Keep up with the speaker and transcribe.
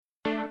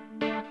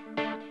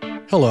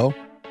Hello,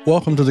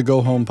 welcome to the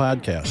Go Home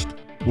Podcast.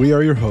 We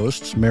are your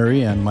hosts,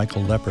 Mary and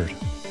Michael Leppert.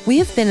 We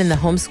have been in the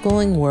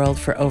homeschooling world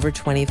for over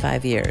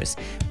 25 years.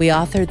 We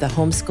authored the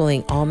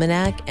Homeschooling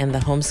Almanac and the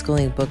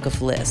Homeschooling Book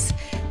of Lists.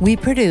 We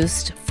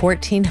produced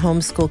 14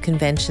 homeschool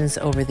conventions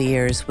over the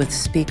years with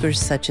speakers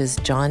such as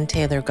John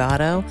Taylor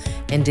Gatto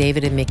and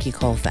David and Mickey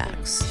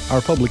Colfax. Our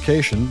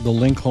publication, the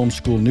Link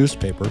Homeschool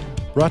newspaper,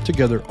 brought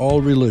together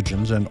all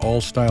religions and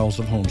all styles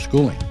of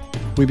homeschooling.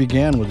 We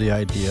began with the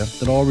idea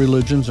that all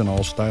religions and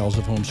all styles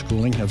of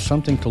homeschooling have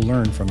something to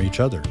learn from each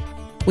other.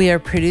 We are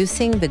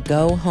producing the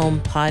Go Home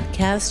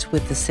Podcast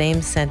with the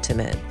same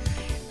sentiment.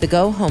 The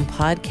Go Home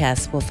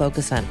Podcast will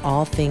focus on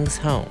all things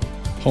home.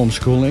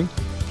 Homeschooling,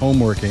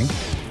 homeworking,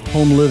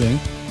 home living,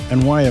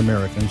 and why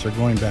Americans are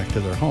going back to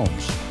their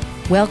homes.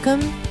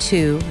 Welcome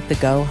to the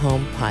Go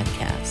Home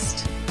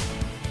Podcast.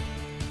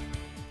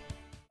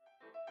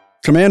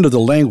 Command of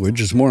the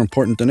language is more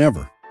important than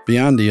ever,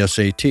 beyond the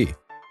SAT.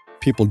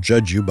 People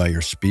judge you by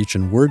your speech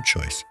and word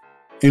choice.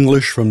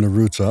 English from the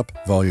Roots Up,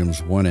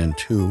 Volumes 1 and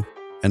 2,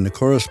 and the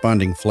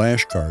corresponding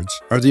flashcards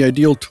are the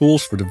ideal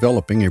tools for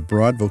developing a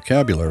broad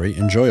vocabulary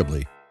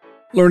enjoyably.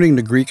 Learning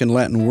the Greek and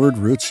Latin word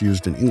roots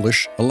used in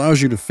English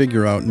allows you to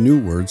figure out new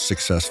words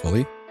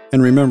successfully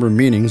and remember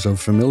meanings of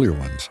familiar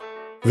ones.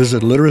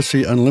 Visit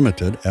Literacy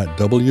Unlimited at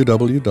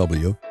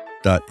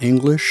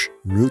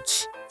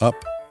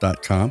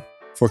www.englishrootsup.com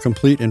for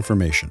complete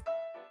information.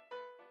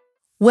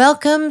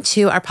 Welcome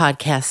to our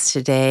podcast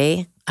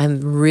today.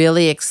 I'm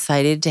really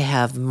excited to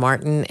have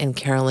Martin and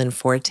Carolyn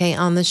Forte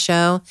on the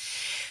show.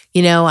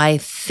 You know, I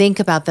think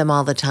about them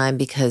all the time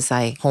because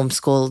I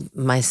homeschooled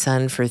my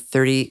son for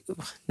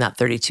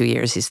 32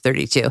 years. He's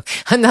 32.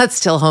 I'm not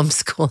still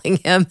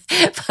homeschooling him,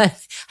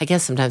 but I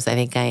guess sometimes I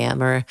think I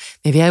am, or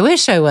maybe I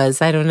wish I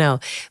was. I don't know.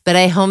 But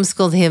I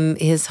homeschooled him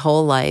his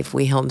whole life.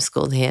 We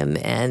homeschooled him.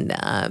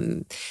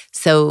 And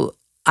so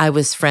I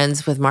was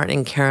friends with Martin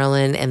and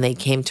Carolyn, and they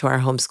came to our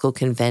homeschool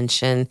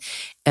convention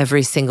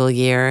every single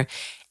year.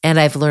 And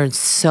I've learned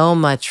so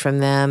much from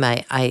them.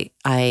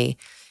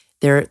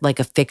 They're like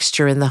a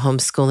fixture in the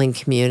homeschooling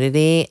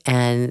community,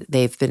 and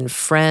they've been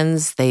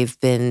friends, they've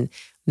been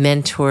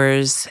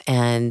mentors,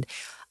 and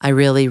I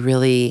really,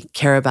 really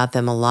care about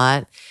them a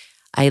lot.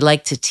 I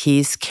like to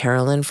tease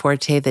Carolyn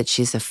Forte that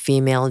she's a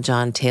female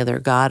John Taylor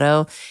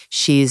Gatto.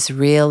 She's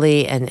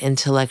really an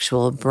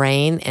intellectual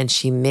brain, and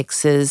she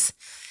mixes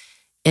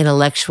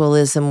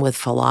intellectualism with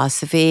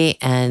philosophy,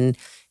 and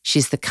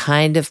she's the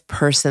kind of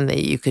person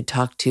that you could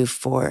talk to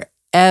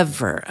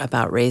forever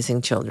about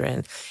raising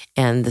children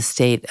and the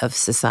state of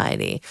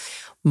society.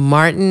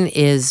 Martin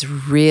is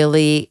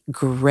really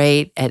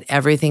great at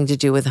everything to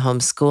do with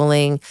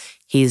homeschooling.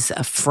 He's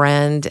a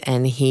friend,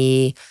 and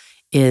he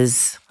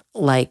is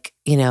like,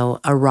 you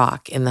know, a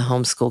rock in the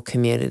homeschool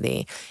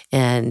community.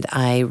 And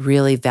I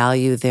really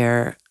value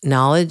their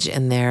knowledge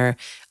and their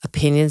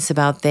opinions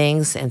about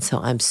things. And so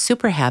I'm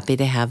super happy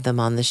to have them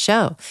on the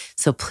show.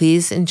 So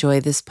please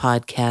enjoy this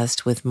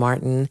podcast with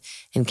Martin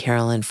and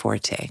Carolyn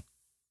Forte.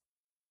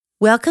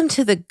 Welcome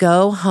to the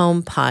Go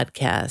Home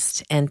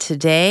Podcast. And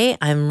today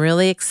I'm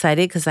really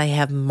excited because I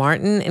have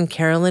Martin and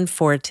Carolyn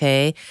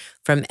Forte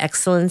from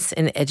Excellence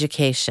in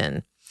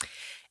Education.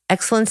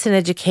 Excellence in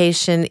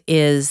Education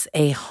is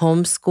a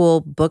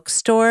homeschool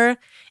bookstore,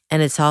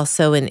 and it's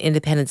also an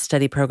independent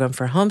study program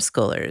for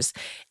homeschoolers.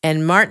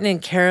 And Martin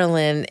and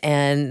Carolyn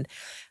and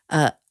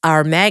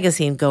our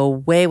magazine go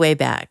way, way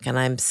back. And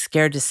I'm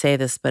scared to say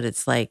this, but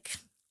it's like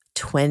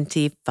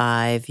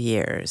 25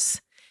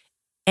 yeyears.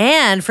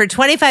 And for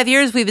 25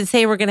 years, we've been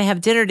saying we're going to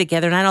have dinner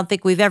together, and I don't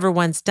think we've ever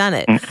once done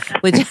it.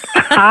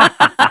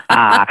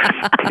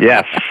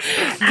 Yes.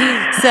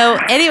 So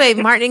anyway,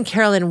 Martin and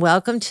Carolyn,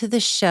 welcome to the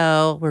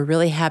show. We're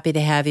really happy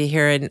to have you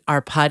here. And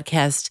our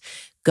podcast,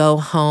 Go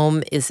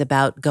Home, is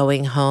about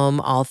going home,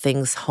 all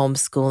things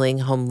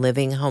homeschooling, home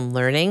living, home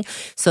learning.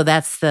 So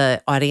that's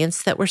the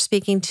audience that we're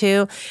speaking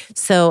to.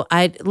 So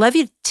I'd love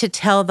you to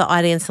tell the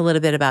audience a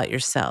little bit about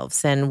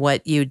yourselves and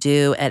what you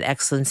do at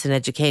Excellence in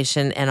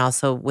Education and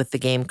also with the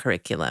GAME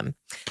curriculum.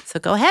 So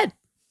go ahead.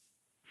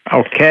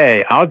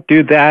 Okay, I'll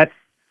do that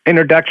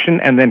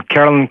introduction, and then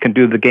Carolyn can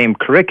do the GAME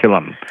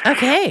curriculum.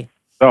 Okay.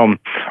 So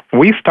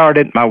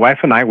my wife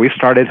and I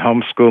started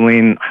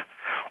homeschooling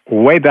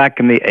way back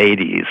in the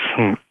 80s.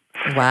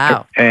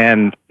 Wow.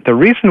 And the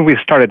reason we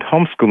started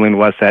homeschooling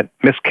was that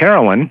Miss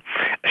Carolyn,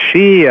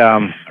 she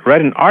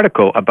read an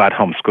article about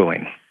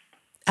homeschooling.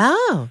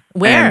 Oh,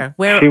 where?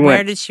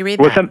 Where did she read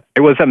that?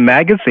 It was a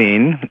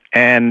magazine,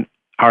 and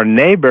our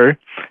neighbor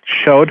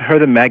showed her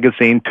the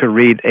magazine to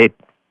read a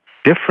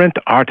different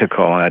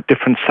article on a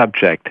different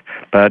subject.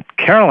 But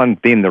Carolyn,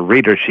 being the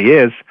reader she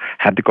is,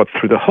 had to go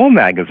through the whole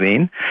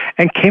magazine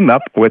and came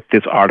up with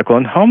this article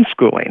on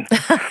homeschooling.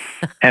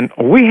 And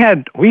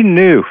we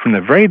knew from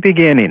the very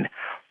beginning,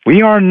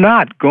 we are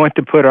not going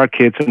to put our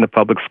kids in the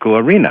public school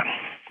arena.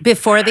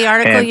 Before the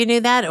article, you knew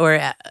that? Or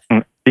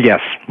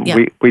Yes. Yeah.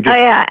 We just, Oh,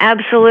 yeah,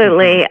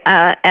 absolutely.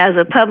 As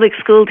a public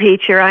school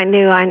teacher, I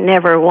knew I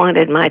never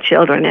wanted my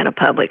children in a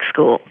public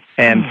school.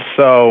 And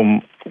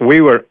so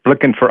we were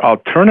looking for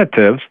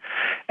alternatives,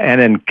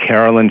 and then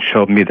Carolyn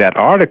showed me that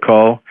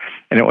article,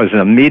 and it was an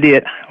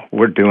immediate,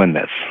 we're doing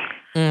this.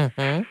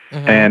 Mm-hmm,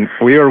 mm-hmm. And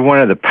we were one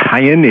of the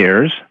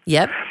pioneers.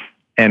 Yep.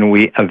 And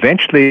we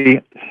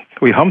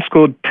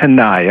homeschooled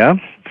Tanaya.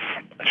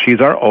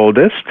 She's our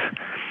oldest.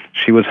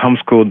 She was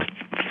homeschooled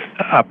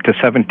up to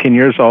 17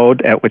 years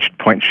old, at which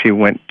point she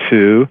went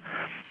to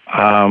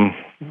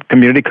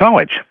community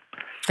college.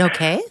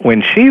 Okay.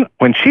 When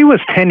she was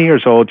 10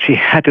 years old, she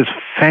had this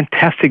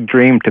fantastic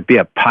dream to be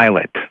a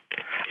pilot.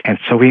 And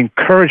so we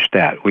encouraged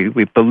that.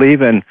 We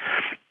believe in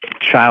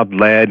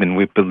child-led, and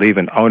we believe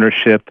in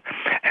ownership,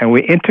 and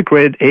we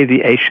integrated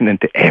aviation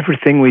into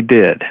everything we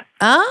did.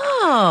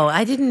 Oh,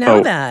 I didn't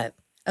know that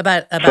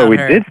about so we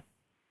her. did.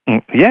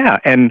 Yeah,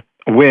 and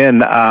when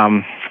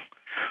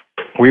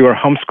we were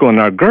homeschooling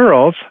our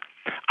girls,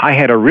 I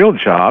had a real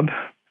job,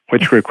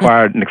 which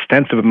required an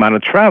extensive amount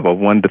of travel,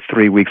 1 to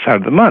 3 weeks out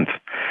of the month.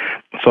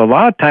 So a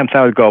lot of times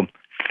I would go,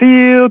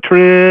 field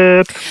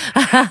trip,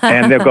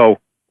 and they'll go,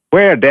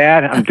 where,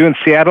 Dad? I'm doing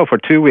Seattle for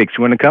 2 weeks.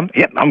 You want to come?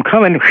 Yep, I'm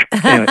coming.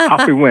 And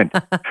off we went.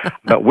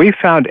 But we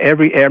found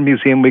every air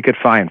museum we could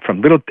find,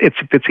 from little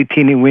itsy-bitsy,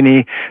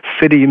 teeny-weeny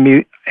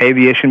city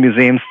aviation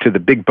museums to the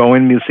big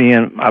Boeing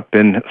Museum up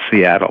in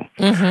Seattle.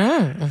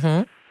 Mm-hmm,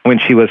 mm-hmm. When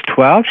she was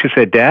 12, she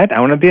said, Dad,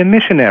 I want to be a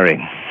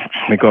missionary.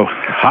 We go,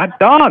 hot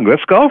dog,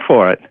 let's go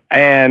for it.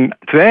 And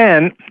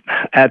then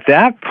at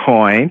that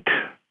point,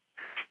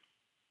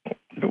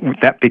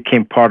 that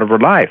became part of her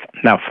life.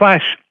 Now,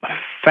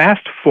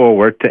 fast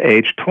forward to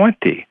age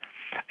 20,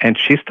 and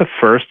she's the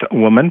first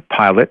woman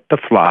pilot to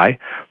fly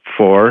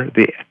for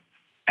the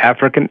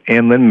African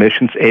Inland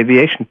Missions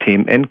Aviation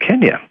Team in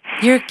Kenya.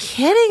 You're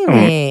kidding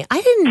me.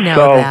 I didn't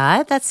know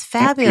that. That's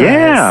fabulous.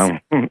 Yeah.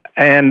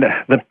 And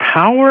the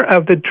power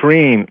of the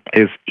dream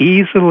is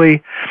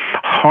easily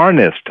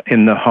harnessed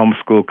in the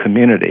homeschool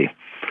community.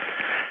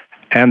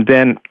 And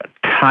then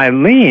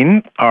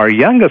Tylene, our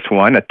youngest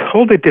one, a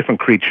totally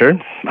different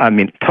creature,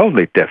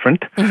 totally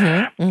different.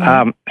 Mm-hmm,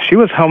 mm-hmm. She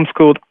was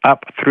homeschooled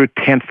up through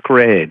 10th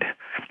grade.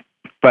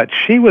 But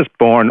she was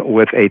born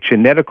with a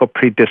genetical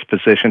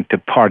predisposition to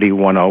Party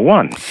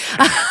 101.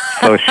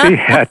 So she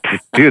had to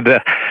do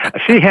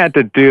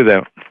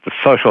the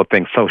social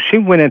thing. So she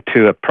went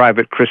into a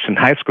private Christian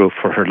high school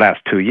for her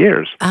last 2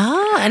 years.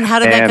 Oh, and how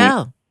did that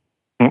go?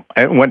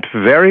 It went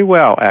very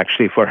well,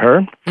 actually, for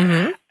her.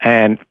 Mm-hmm.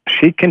 And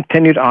she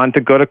continued on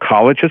to go to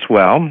college as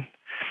well.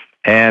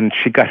 And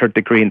she got her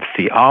degree in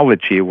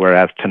theology,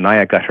 whereas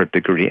Tanaya got her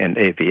degree in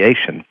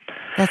aviation.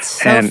 That's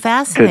so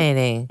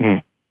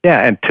fascinating.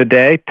 And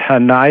today,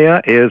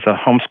 Tanaya is a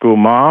homeschool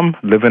mom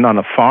living on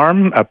a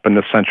farm up in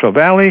the Central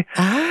Valley.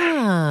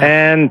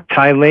 And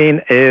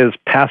Tylene is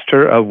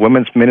pastor of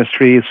women's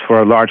ministries for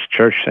a large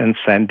church in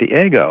San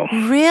Diego.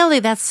 Really?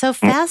 That's so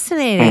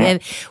fascinating.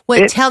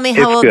 And tell me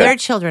how old their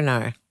children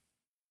are.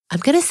 I'm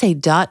going to say ...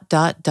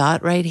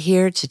 right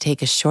here to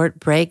take a short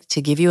break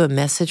to give you a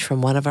message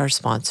from one of our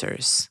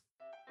sponsors.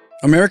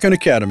 American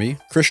Academy,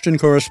 Christian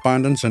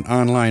Correspondence and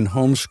Online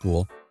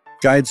Homeschool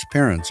guides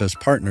parents as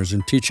partners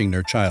in teaching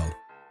their child.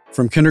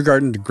 From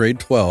kindergarten to grade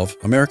 12,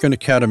 American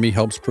Academy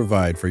helps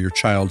provide for your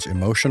child's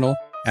emotional,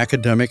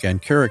 academic,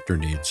 and character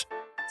needs.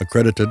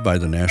 Accredited by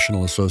the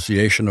National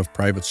Association of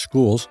Private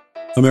Schools,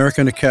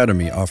 American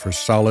Academy offers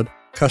solid,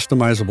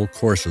 customizable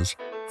courses,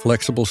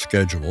 flexible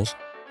schedules,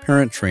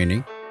 parent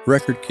training,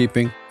 record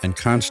keeping, and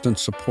constant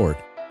support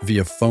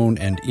via phone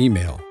and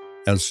email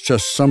as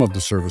just some of the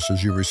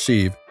services you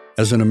receive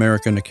as an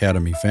American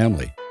Academy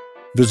family.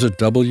 Visit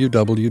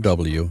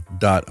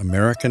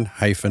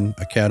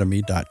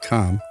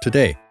www.american-academy.com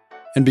today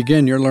and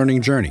begin your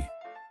learning journey.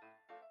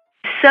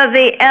 So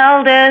the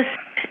eldest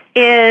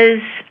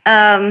is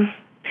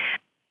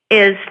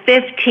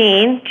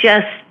 15,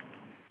 just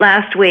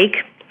last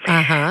week.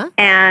 Uh-huh.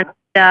 And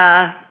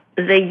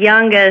the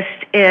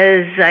youngest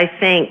is, I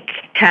think,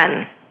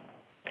 10.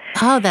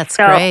 Oh, that's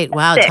great.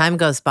 Wow, 6. Time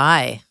goes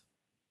by.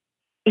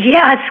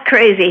 Yeah, it's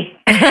crazy.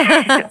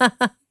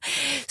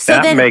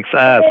 That makes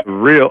us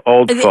real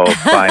old folks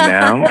by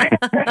now.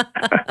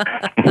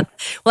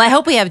 Well, I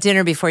hope we have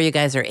dinner before you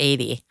guys are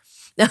 80.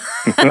 We'll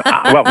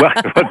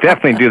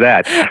definitely do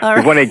that. Right.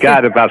 We've only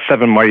got about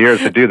 7 more years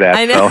to do that.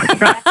 I know. So.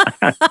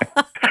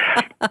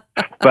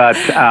 But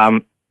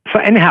so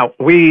anyhow,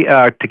 we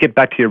to get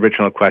back to your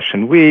original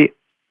question, we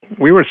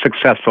were a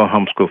successful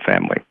homeschool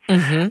family.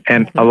 Mm-hmm,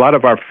 and a lot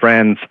of our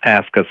friends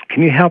ask us,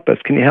 can you help us?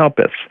 Can you help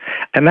us?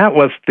 And that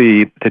was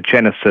the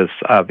genesis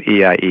of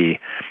EIE.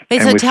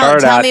 Wait, so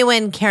tell me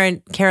when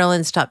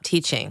Carolyn stopped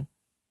teaching.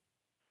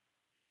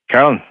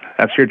 Carolyn,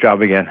 that's your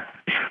job again.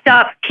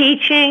 Stop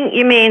teaching?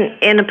 You mean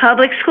in a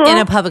public school? In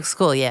a public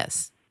school,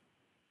 yes.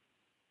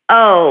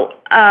 Oh,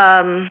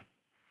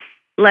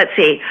 let's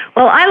see.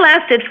 Well, I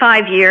lasted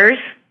 5 years.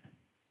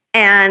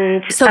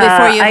 And so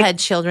before you had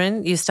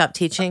children, you stopped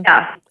teaching?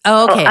 Yeah.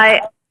 Oh, okay.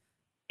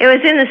 It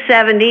was in the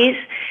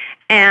 70s,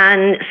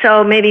 and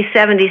so maybe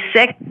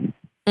 76,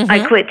 I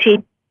quit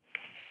teaching.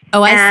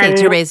 Oh, I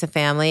see, to raise a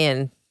family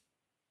and...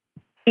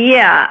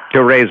 Yeah.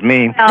 To raise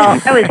me.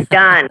 Oh, I was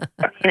done.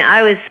 I mean,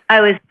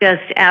 I was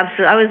just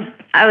absolutely.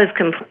 I was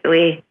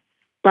completely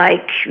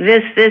like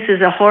this. This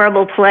is a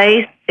horrible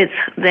place.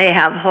 They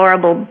have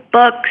horrible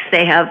books.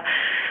 They have.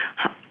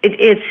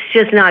 It's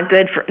just not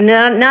good for.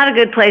 Not a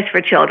good place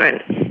for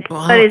children.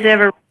 Wow. Nobody's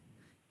ever.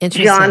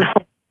 Interesting. John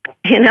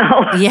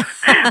Holt, Yeah.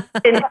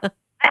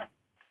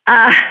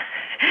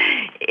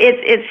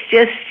 It's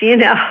just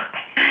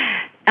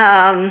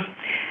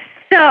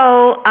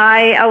So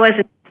I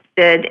wasn't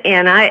interested,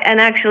 and I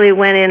actually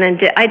went in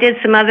and I did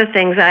some other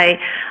things. I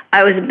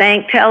was a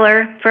bank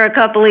teller for a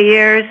couple of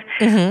years.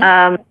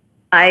 Mm-hmm.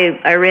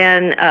 I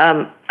ran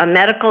a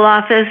medical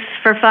office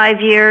for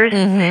 5 years.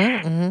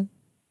 Mm-hmm. Mm-hmm.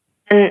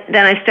 And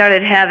then I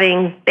started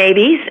having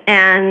babies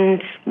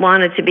and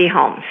wanted to be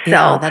home. So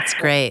yeah, that's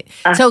great.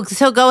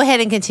 So go ahead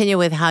and continue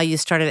with how you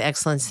started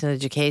Excellence in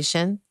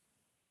Education.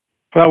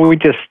 Well, we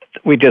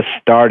just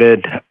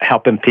started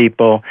helping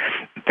people.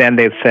 Then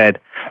they said,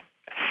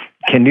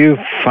 "Can you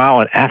file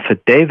an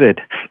affidavit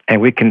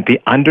and we can be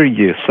under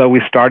you?" So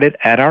we started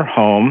at our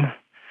home,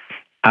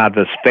 out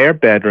of a spare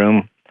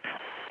bedroom,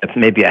 with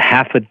maybe a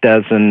half a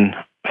dozen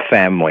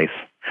families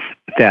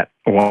that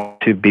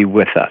want to be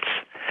with us.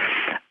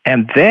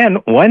 And then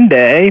one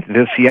day,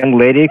 this young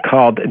lady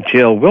called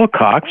Jill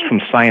Wilcox from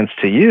Science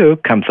to You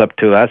comes up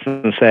to us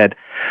and said,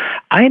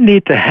 "I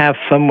need to have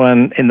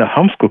someone in the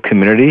homeschool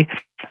community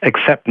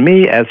accept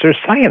me as their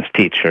science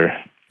teacher."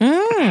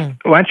 Mm.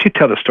 Why don't you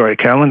tell the story,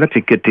 Carolyn? That's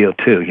a good deal,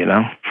 too,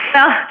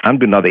 Well, I'm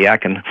doing all the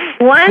yakking.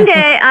 one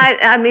day,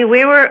 I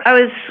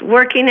was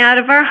working out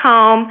of our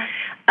home.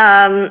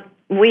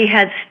 We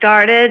had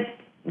started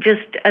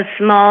just a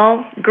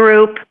small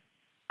group.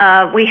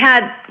 We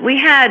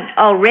had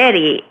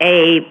already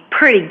a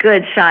pretty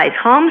good sized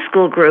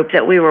homeschool group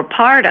that we were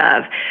part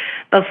of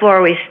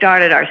before we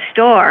started our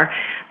store,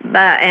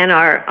 and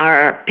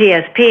our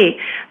PSP.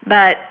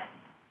 But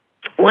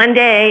one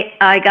day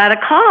I got a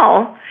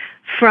call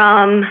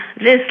from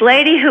this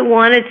lady who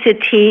wanted to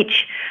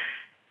teach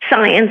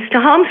science to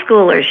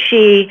homeschoolers.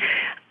 She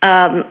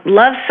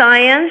loved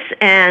science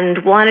and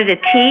wanted to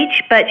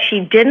teach, but she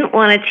didn't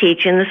want to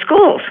teach in the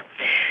schools.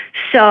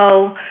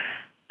 So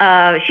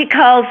she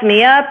calls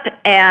me up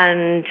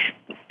and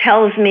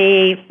tells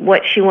me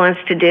what she wants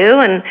to do.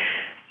 And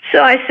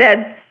so I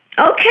said,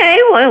 "Okay,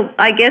 well,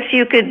 I guess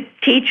you could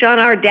teach on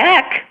our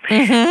deck."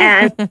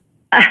 And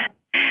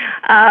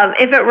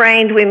if it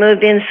rained, we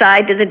moved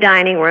inside to the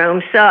dining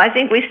room. So I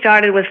think we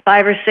started with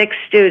 5 or 6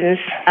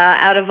 students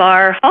out of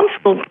our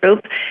homeschool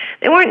group.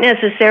 They weren't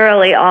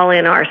necessarily all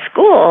in our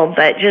school,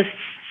 but just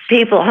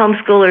people,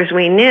 homeschoolers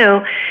we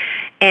knew.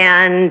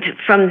 And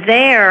from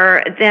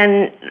there,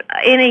 then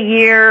in a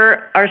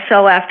year or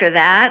so after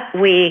that,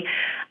 we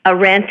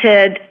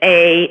rented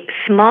a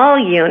small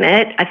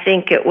unit. I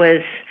think it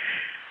was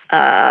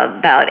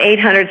about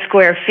 800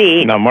 square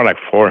feet. No, more like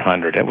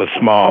 400. It was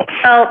small.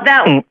 Well,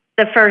 that was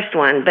the first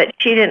one, but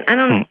she didn't. I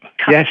don't know.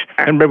 Yes,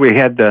 I remember we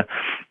had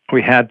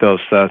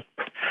those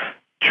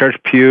church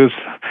pews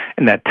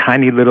in that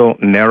tiny little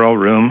narrow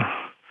room.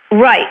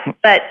 Right,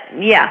 but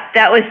yeah,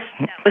 that was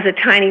a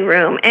tiny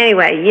room.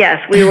 Anyway,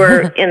 yes, we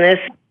were in this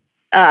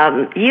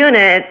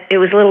unit. It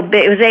was a little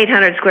bit. It was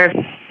 800 square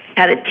feet.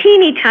 Had a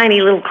teeny tiny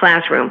little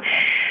classroom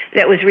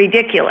that was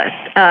ridiculous.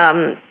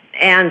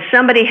 And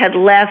somebody had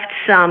left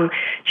some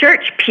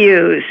church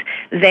pews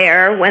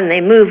there when they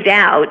moved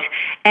out,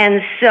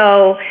 and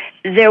so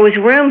there was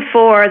room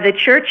for the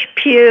church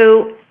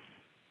pew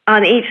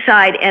on each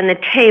side and the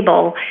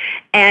table,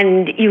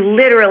 and you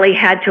literally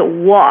had to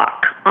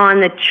walk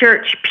on the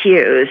church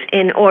pews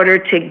in order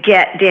to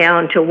get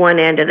down to one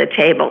end of the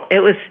table. It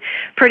was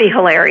pretty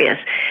hilarious.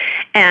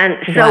 And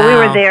so we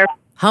were there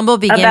humble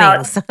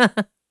beginnings.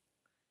 about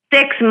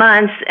 6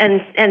 months,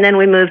 and then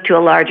we moved to a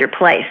larger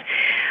place.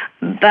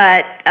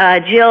 But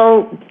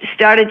Jill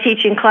started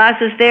teaching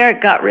classes there.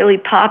 It got really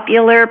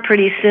popular.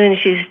 Pretty soon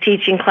she's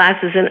teaching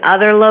classes in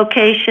other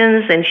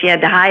locations, and she had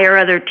to hire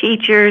other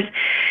teachers.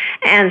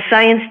 And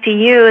Science to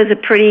You is a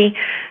pretty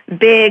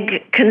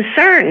big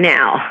concern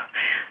now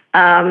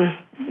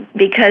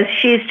because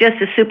she's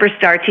just a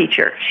superstar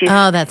teacher.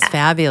 Oh, that's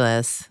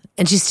fabulous.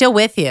 And she's still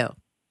with you.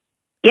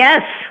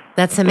 Yes.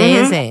 That's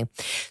amazing.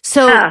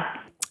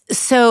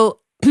 So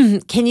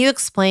can you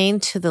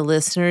explain to the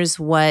listeners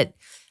what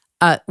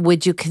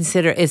would you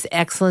consider is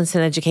Excellence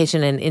in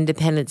Education an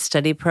independent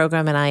study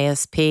program, an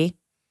ISP?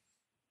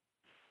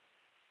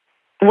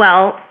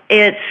 Well,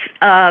 it's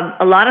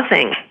a lot of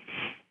things.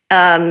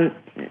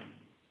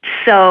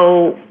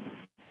 So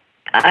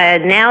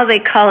now they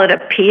call it a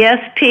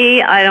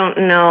PSP. I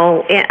don't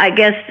know. I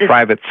guess it's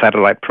private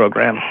satellite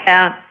program.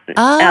 Yeah.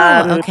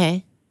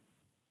 Okay.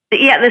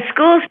 Yeah, the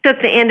schools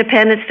took the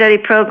independent study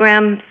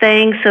program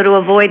thing, so to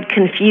avoid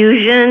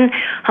confusion,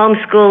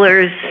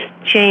 homeschoolers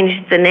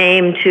changed the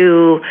name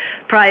to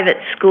private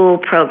school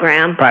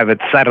program. Private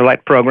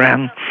satellite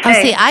program. Oh,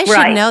 see, I should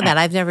Right. know that.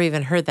 I've never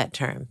even heard that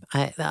term.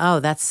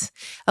 That's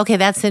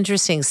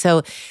interesting.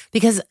 So,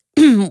 because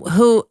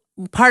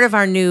part of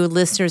our new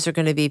listeners are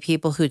going to be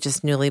people who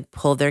just newly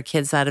pulled their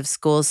kids out of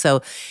school.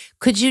 So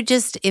could you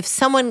just,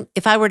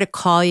 if I were to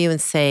call you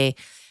and say,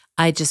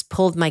 I just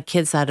pulled my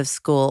kids out of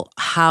school,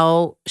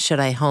 how should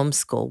I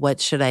homeschool? What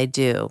should I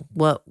do?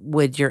 What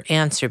would your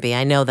answer be?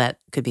 I know that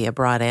could be a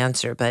broad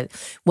answer, but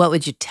what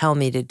would you tell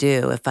me to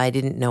do if I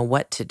didn't know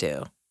what to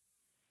do?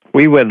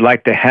 We would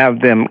like to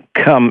have them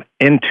come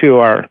into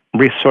our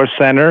resource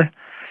center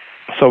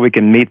so we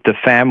can meet the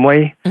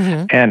family.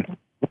 Mm-hmm. And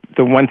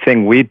the one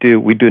thing we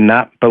do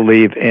not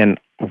believe in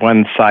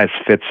one size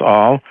fits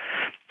all.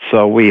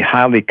 So we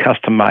highly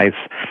customize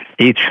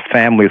each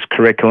family's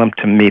curriculum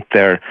to meet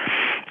their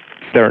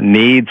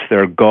needs,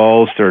 their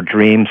goals, their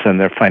dreams, and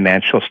their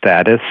financial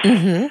status.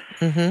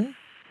 Mm-hmm. Mm-hmm.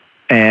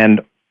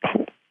 And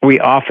we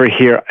offer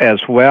here,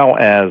 as well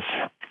as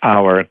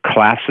our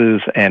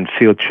classes and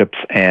field trips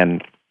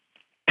and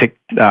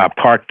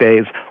park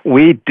days,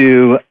 we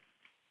do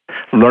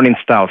learning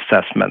style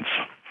assessments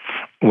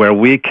where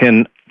we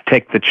can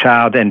take the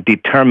child and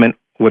determine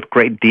with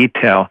great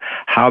detail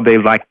how they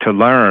like to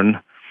learn.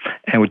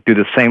 And we do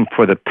the same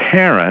for the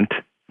parent,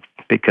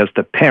 because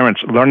the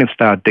parent's learning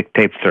style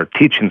dictates their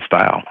teaching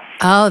style.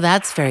 Oh,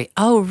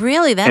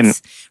 really?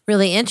 That's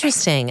really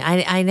interesting.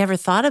 I never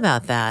thought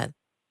about that.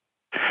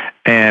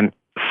 And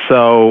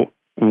so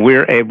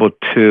we're able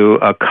to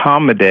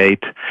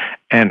accommodate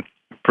and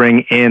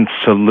bring in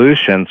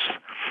solutions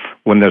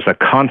when there's a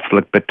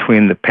conflict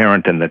between the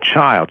parent and the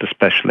child,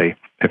 especially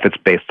if it's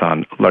based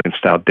on learning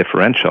style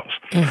differentials.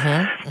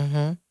 Mm-hmm,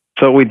 mm-hmm.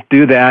 So we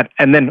do that,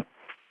 and then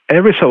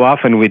every so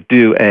often we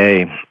do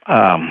a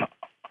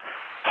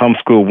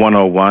Homeschool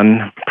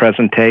 101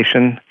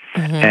 presentation,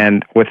 mm-hmm.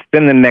 and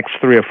within the next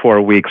 3 or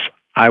 4 weeks,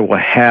 I will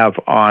have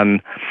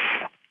on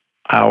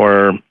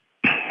our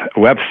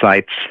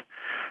websites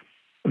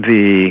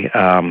the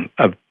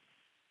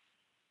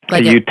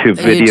YouTube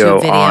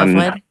video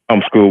on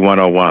Homeschool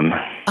 101.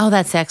 Oh,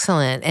 that's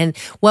excellent. And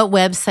what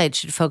website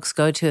should folks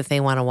go to if they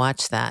want to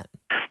watch that?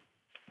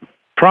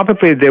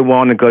 Probably they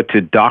want to go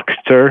to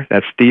Doctor,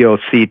 that's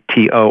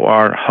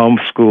DOCTOR,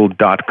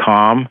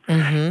 homeschool.com.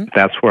 Mm-hmm.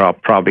 That's where I'll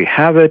probably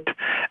have it.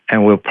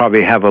 And we'll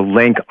probably have a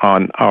link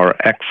on our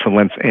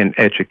Excellence in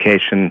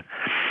Education,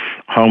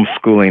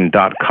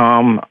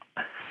 homeschooling.com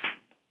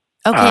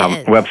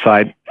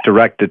website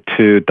directed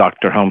to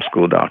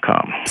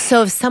drhomeschool.com.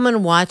 So if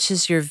someone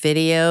watches your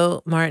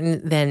video,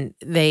 Martin, then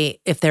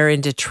if they're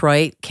in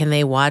Detroit, can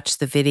they watch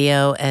the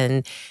video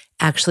and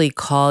actually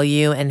call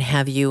you and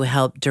have you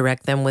help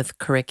direct them with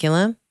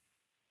curriculum?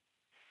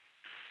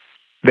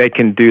 They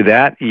can do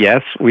that,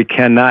 yes. We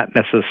cannot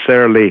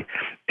necessarily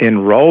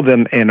enroll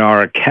them in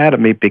our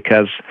academy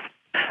because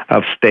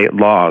of state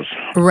laws.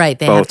 Right,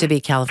 they have to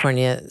be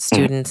California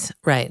students,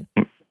 right.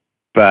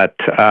 But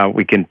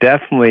we can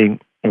definitely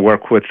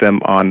work with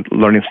them on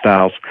learning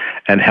styles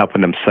and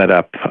helping them set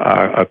up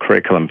a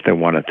curriculum if they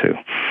wanted to.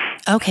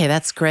 Okay,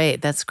 that's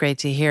great. That's great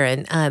to hear.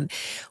 And I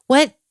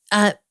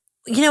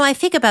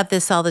think about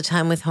this all the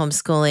time with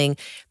homeschooling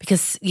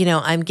because,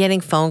 I'm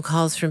getting phone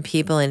calls from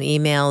people and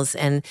emails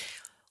and,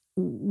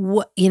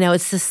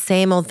 it's the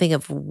same old thing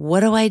of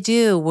what do I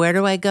do? Where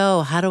do I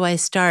go? How do I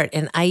start?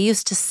 And I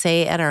used to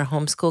say at our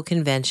homeschool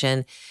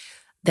convention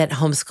that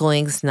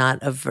homeschooling's not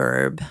a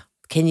verb.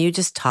 Can you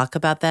just talk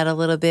about that a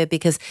little bit?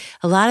 Because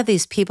a lot of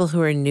these people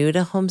who are new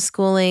to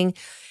homeschooling,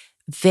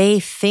 they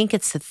think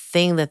it's a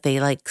thing that they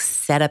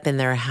set up in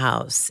their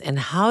house. And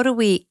how do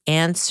we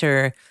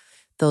answer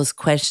those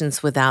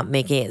questions without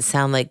making it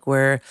sound like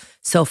we're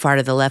so far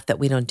to the left that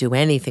we don't do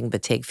anything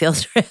but take field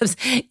trips?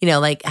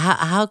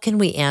 How can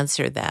we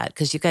answer that?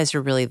 Because you guys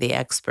are really the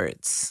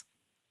experts.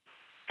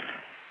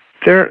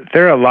 There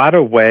are a lot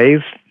of ways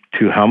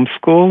to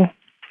homeschool,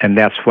 and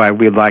that's why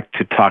we like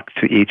to talk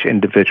to each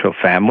individual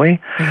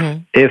family.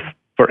 Mm-hmm. If,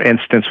 for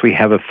instance, we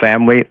have a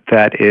family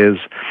that is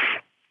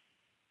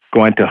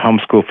going to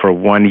homeschool for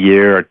 1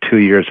 year or 2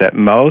 years at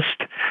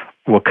most,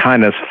 we'll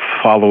kind of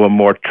follow a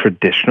more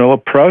traditional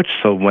approach.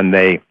 So when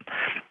they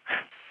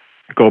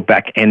go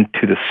back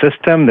into the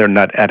system, they're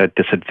not at a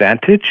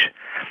disadvantage.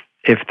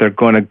 If they're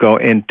going to go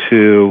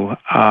into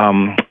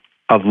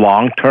a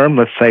long term,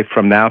 let's say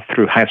from now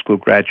through high school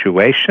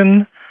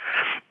graduation,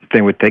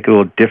 then we take a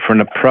little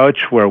different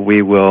approach where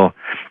we will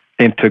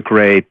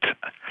integrate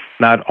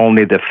not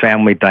only the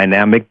family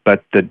dynamic,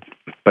 but the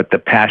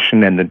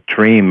passion and the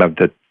dream of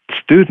the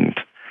student.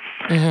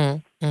 Mm-hmm.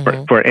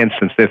 Mm-hmm. For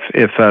instance,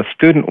 if a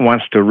student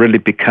wants to really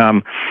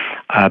become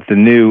the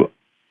new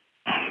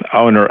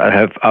owner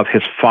of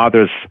his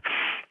father's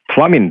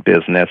plumbing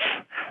business,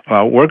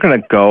 we're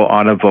going to go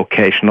on a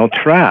vocational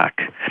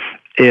track.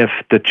 If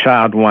the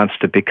child wants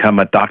to become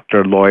a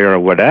doctor, lawyer, or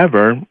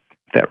whatever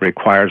that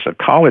requires a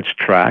college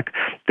track,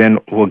 then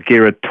we'll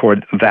gear it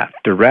toward that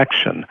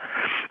direction.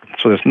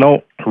 So there's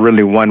no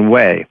really one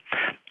way.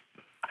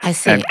 I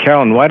see. And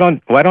Carolyn, why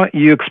don't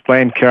you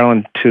explain,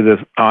 Carolyn, to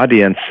the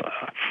audience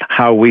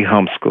how we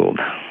homeschooled?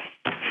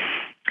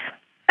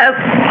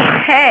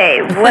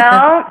 Okay.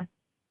 Well,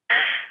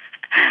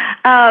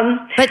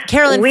 but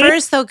Carolyn,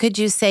 first though, could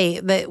you say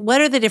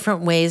what are the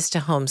different ways to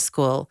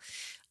homeschool?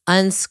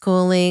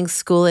 unschooling,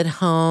 school at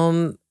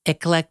home,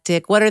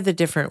 eclectic. What are the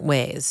different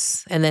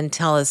ways? And then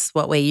tell us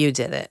what way you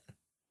did it.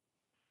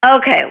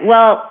 Okay,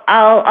 well,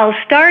 I'll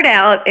start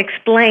out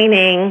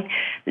explaining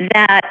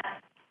that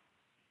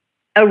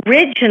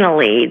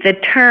originally the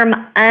term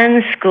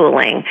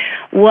unschooling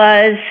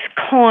was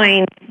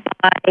coined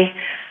by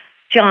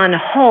John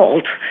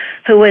Holt,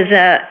 who was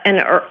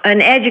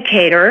an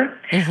educator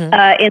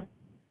in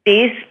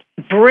these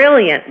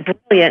brilliant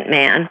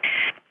man,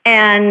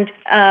 and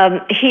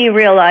he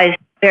realized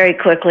very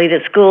quickly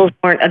that schools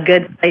weren't a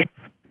good place.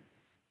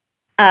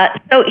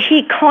 So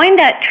he coined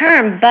that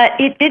term, but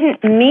it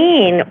didn't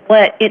mean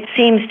what it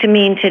seems to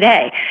mean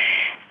today.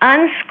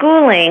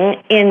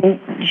 Unschooling in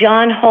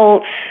John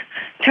Holt's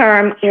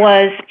term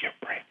was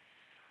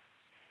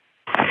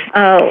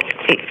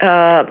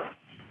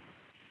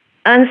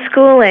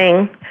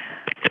unschooling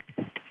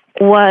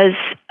was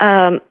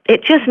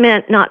it just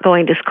meant not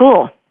going to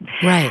school.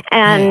 Right.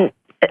 And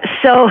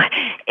so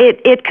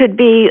it could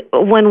be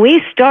when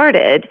we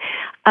started,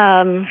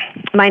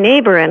 my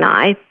neighbor and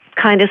I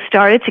kind of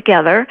started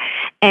together,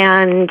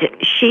 and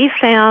she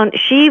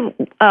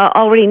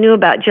already knew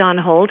about John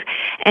Holt,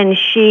 and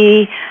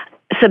she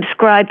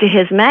subscribed to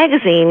his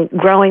magazine,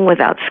 Growing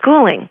Without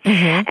Schooling.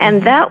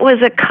 And that was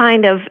it's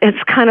kind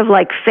of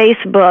like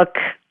Facebook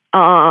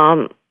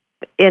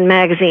in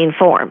magazine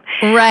form.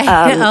 Right.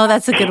 Oh,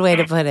 that's a good way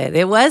to put it.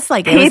 It was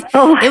like, it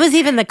was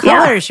even the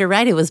colors. Yeah. You're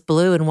right. It was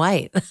blue and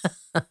white.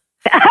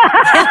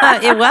 Yeah,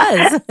 it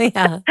was.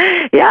 Yeah.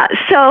 Yeah.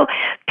 So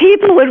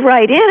people would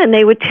write in and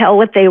they would tell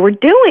what they were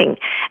doing.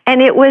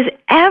 And it was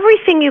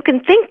everything you can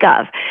think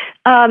of.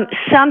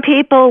 Some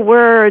people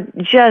were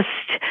just,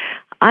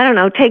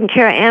 taking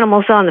care of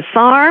animals on the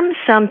farm.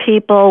 Some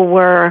people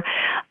were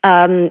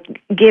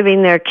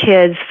giving their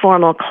kids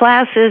formal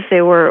classes.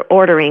 They were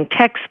ordering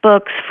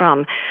textbooks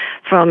from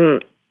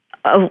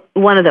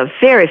one of the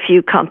very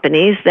few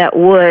companies that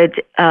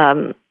would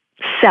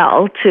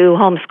sell to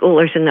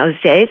homeschoolers in those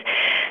days.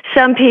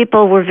 Some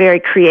people were very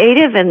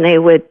creative and they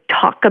would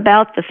talk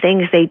about the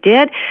things they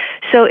did.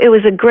 So it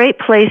was a great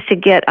place to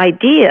get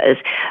ideas,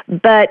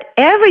 but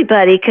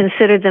everybody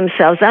considered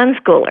themselves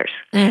unschoolers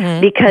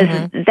because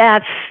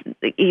that's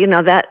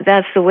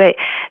the way.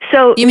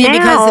 So you mean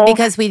now,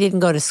 because we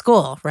didn't go to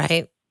school,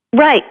 right?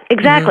 Right,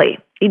 exactly.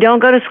 You don't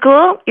go to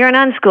school, you're an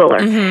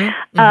unschooler.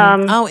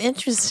 Oh,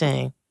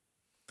 interesting.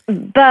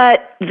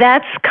 But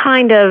that's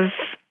kind of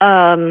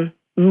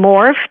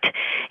morphed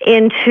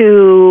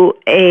into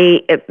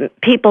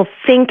people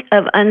think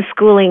of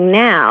unschooling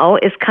now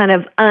as kind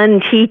of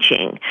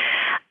unteaching,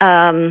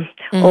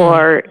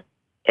 or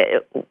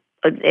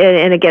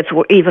and it gets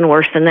even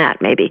worse than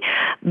that, maybe.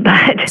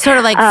 But sort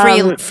of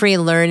like free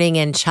learning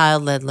and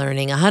child-led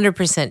learning,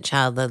 100%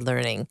 child-led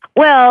learning.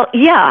 Well,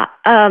 yeah,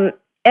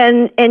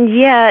 and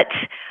yet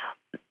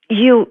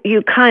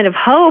you kind of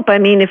hope. I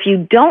mean, if you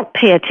don't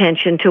pay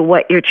attention to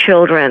what your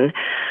children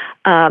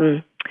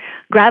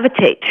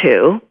gravitate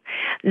to,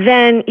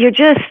 then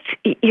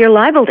you're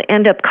liable to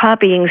end up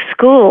copying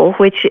school,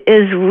 which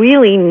is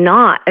really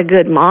not a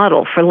good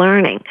model for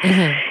learning.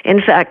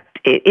 In fact,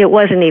 it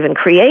wasn't even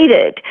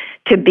created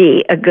to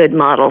be a good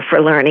model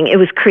for learning. It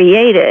was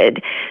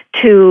created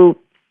to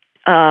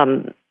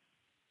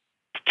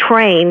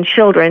train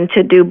children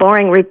to do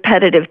boring,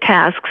 repetitive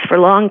tasks for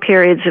long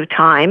periods of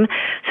time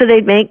so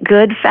they'd make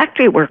good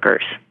factory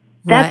workers.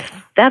 That's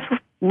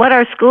what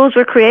our schools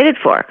were created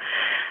for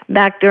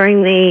back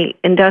during the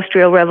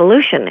Industrial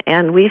Revolution,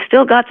 and we've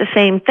still got the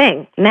same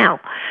thing now.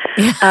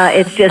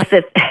 It's just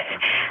that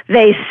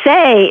they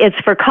say it's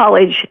for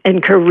college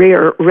and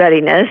career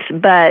readiness,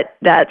 but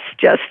that's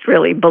just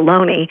really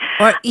baloney.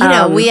 Or,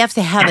 we have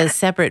to have a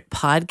separate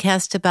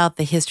podcast about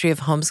the history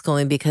of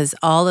homeschooling because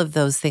all of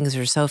those things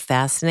are so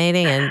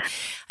fascinating. And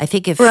I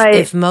think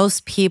if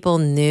most people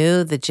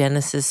knew the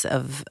genesis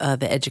of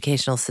the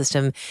educational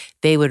system,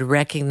 they would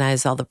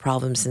recognize all the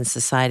problems in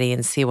society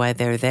and see why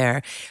they're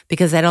there.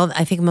 Because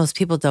I think most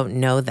people don't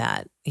know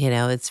that.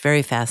 It's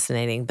very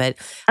fascinating. But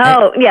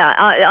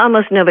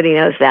almost nobody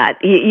knows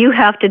that. You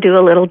have to do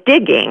a little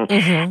digging,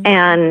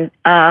 and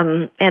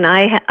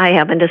I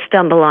happen to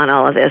stumble on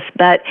all of this,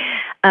 but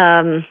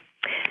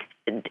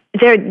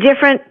there are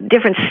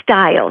different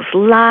styles,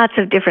 lots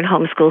of different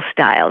homeschool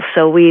styles.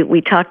 So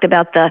we talked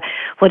about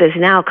what is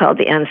now called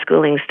the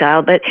unschooling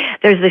style, but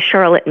there's the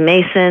Charlotte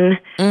Mason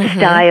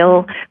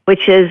style,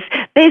 which is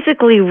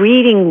basically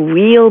reading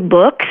real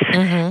books,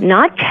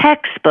 not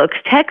textbooks.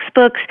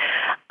 Textbooks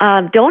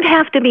don't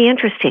have to be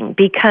interesting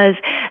because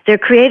they're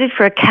created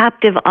for a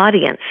captive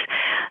audience.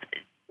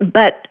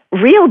 But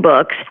real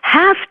books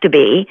have to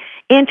be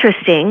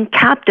interesting,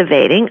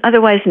 captivating,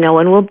 otherwise no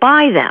one will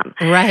buy them.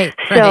 Right.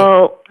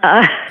 So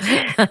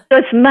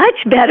it's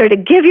much better to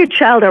give your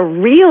child a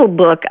real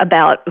book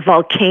about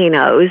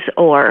volcanoes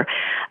or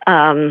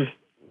a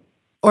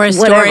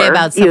story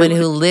about someone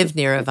who lived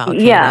near a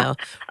volcano. Yeah,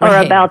 or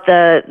about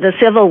the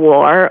Civil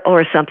War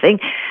or something,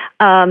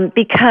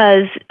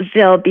 because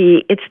it'll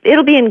be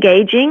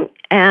engaging,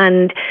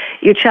 and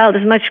your child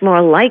is much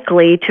more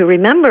likely to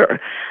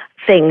remember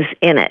things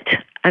in it.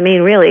 I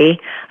mean, really,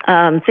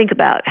 think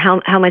about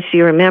how much do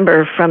you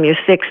remember from your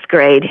sixth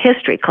grade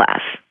history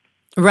class?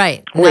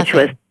 Right. Which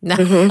was,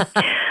 Nothing.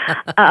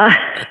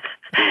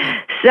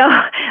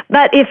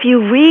 but if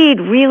you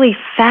read really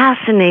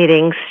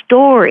fascinating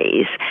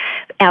stories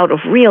out of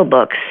real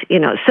books,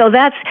 so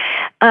that's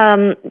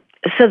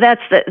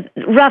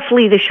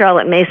roughly the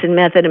Charlotte Mason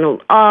method, and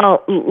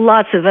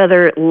lots of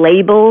other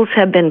labels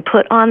have been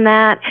put on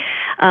that.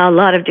 A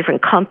lot of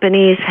different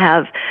companies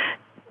have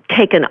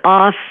taken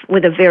off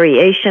with a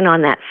variation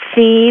on that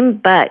theme,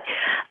 but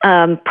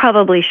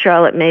probably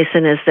Charlotte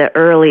Mason is the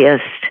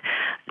earliest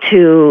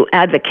to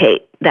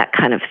advocate that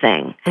kind of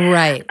thing.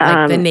 Right,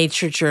 like the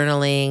nature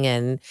journaling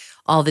and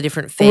all the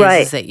different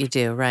phases that you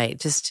do, right?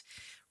 Just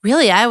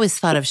really, I always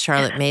thought of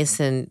Charlotte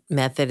Mason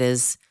method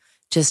as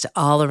just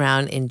all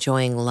around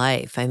enjoying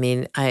life. I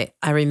mean, I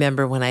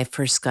remember when I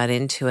first got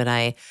into it,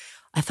 I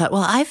thought,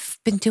 well, I've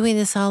been doing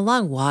this all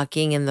along,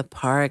 walking in the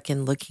park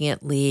and looking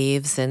at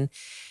leaves and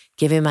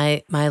giving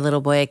my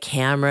little boy a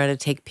camera to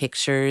take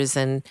pictures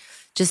and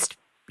just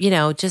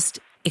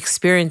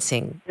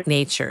experiencing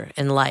nature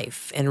and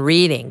life and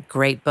reading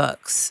great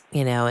books,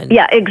 and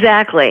yeah,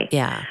 exactly.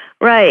 Yeah.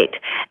 Right.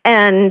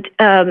 And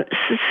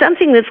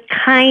something that's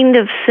kind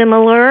of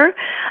similar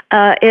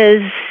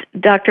is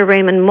Dr.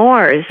 Raymond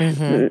Moore's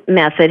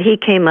method. He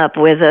came up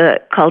with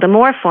called a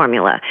Moore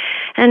formula.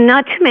 And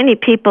not too many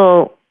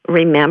people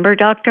remember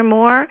Dr.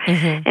 Moore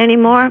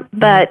anymore,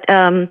 but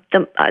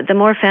the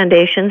Moore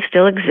Foundation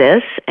still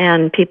exists,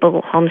 and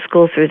people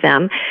homeschool through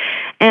them.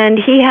 And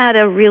he had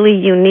a really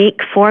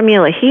unique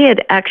formula. He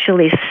had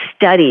actually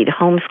studied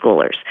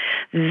homeschoolers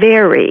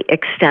very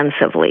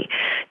extensively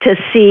to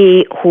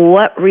see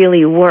what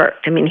really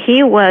worked. I mean,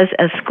 he was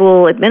a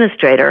school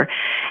administrator,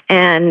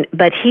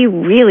 but he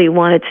really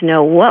wanted to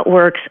know what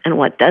works and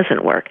what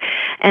doesn't work.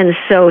 And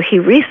so he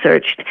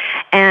researched,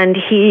 and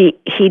he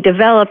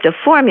developed a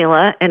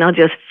formula, and I'll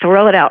just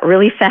throw it out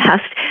really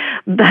fast,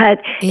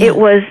 but it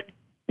was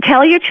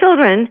tell your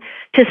children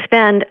to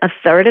spend a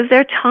third of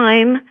their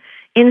time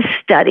in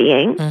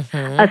studying,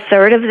 a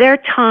third of their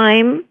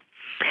time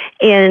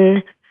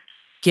in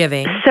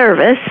giving,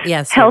 service,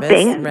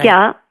 helping,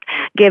 right.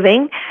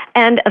 Giving,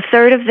 and a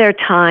third of their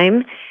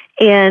time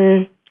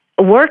in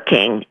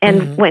working.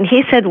 And when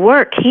he said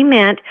work, he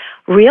meant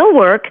real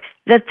work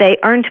that they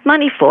earned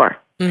money for.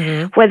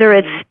 Whether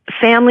it's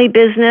family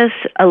business,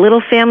 a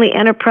little family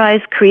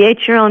enterprise,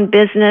 create your own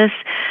business,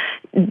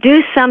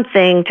 do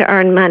something to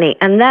earn money.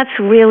 And that's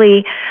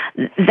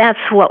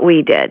what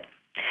we did.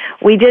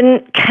 We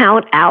didn't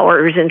count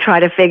hours and try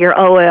to figure,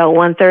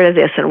 one third of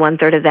this and one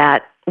third of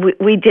that.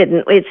 We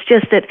didn't. It's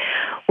just that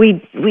we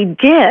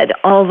did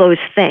all those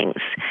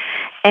things,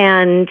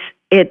 and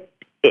it's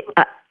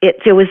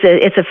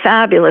a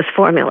fabulous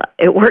formula.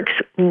 It works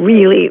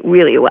really,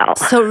 really well.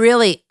 So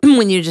really,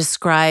 when you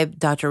describe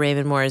Dr.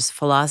 Raymond Moore's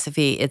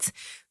philosophy, it's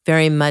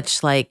very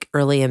much like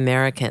early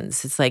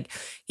Americans. It's like,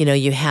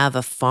 you have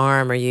a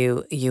farm, or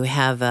you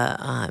have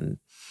a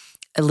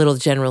little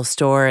general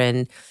store,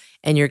 and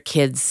your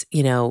kids,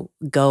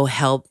 go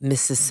help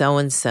Mrs.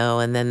 So-and-so,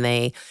 and then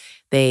they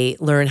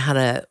learn how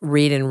to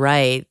read and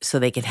write so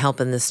they can help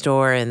in the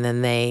store, and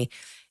then they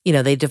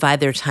divide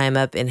their time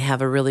up and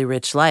have a really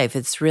rich life.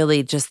 It's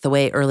really just the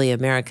way early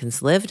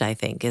Americans lived, I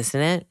think,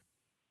 isn't it?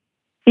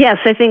 Yes,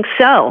 I think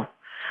so.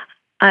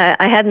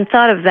 I hadn't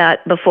thought of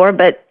that before,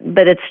 but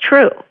it's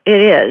true. It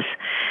is.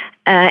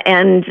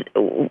 And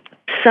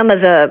some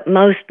of the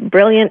most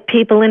brilliant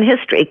people in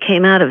history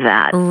came out of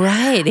that.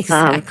 Right,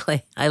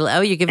 exactly.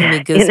 You're giving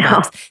me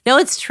goosebumps. No,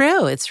 it's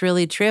true. It's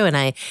really true.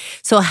 And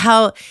so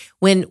how,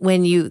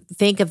 when you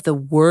think of the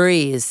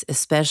worries,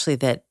 especially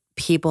that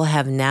people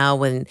have now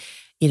when,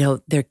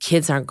 their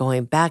kids aren't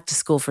going back to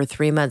school for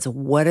 3 months,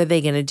 what are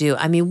they going to do?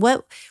 I mean,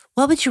 what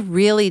would you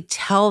really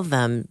tell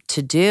them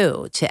to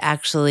do to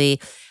actually,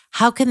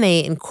 how can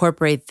they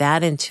incorporate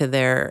that into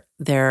their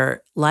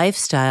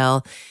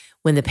lifestyle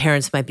when the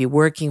parents might be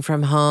working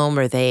from home,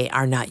 or they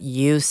are not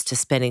used to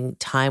spending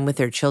time with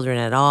their children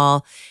at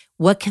all?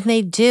 What can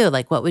they do?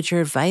 Like, what would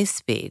your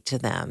advice be to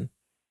them?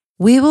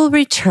 We will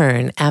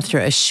return after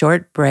a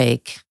short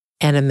break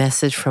and a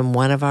message from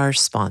one of our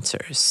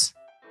sponsors.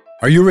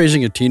 Are you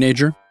raising a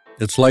teenager?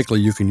 It's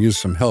likely you can use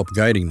some help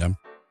guiding them.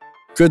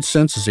 Good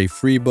Sense is a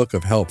free book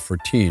of help for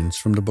teens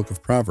from the book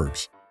of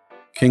Proverbs.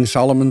 King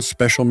Solomon's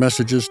special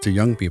messages to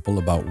young people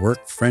about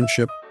work,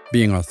 friendship,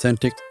 being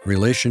authentic,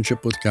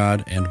 relationship with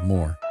God, and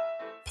more.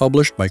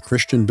 Published by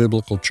Christian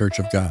Biblical Church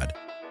of God.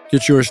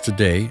 Get yours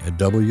today at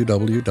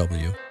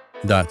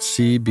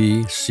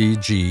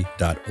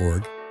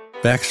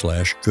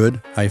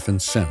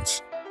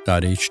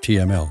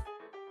www.cbcg.org/good-sense.html.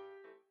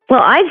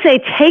 Well, I'd say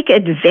take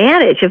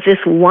advantage of this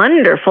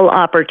wonderful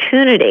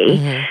opportunity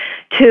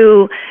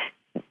to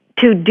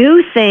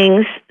do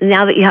things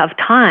now that you have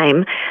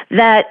time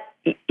that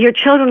your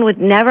children would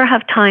never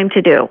have time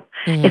to do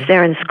if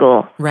they're in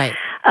school. Right.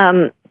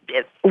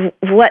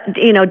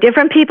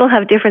 Different people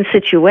have different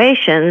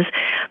situations,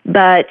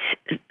 but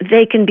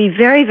they can be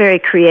very, very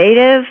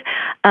creative.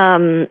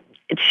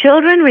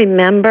 children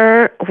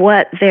remember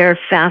what they're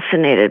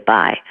fascinated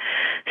by.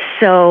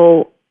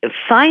 So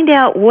find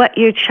out what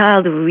your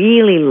child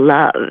really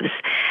loves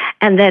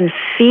and then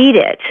feed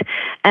it.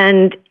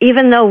 And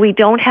even though we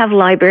don't have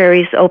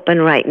libraries open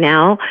right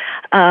now,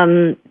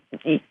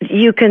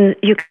 you can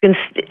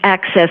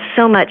access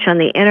so much on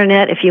the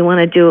internet if you want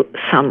to do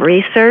some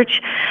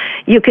research.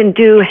 You can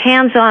do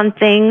hands-on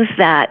things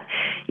that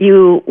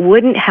you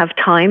wouldn't have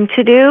time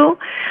to do.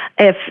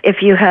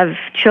 If you have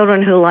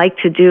children who like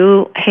to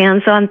do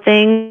hands-on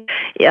things,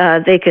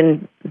 they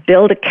can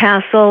build a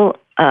castle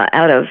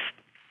out of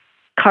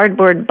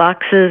cardboard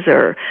boxes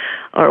or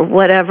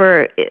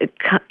whatever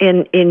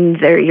in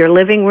your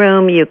living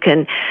room. You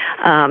can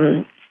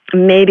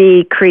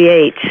maybe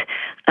create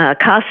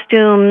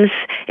costumes.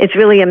 It's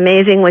really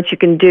amazing what you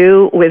can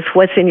do with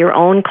what's in your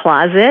own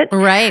closet.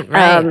 Right.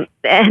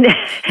 And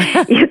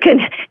you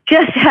can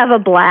just have a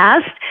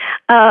blast.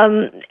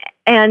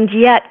 And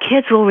yet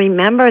kids will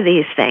remember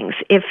these things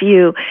if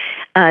you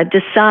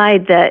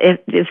decide that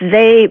if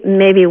they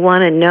maybe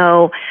want to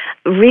know,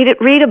 read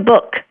a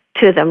book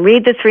to them.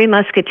 Read The Three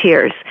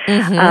Musketeers.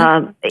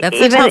 Mm-hmm. That's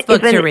a tough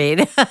book to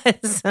read.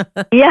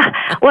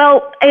 Yeah.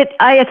 Well,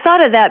 I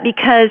thought of that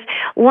because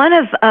one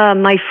of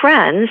my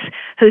friends,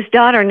 whose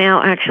daughter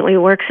now actually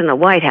works in the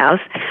White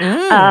House,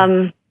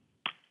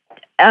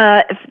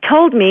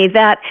 told me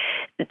that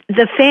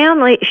the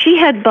family, she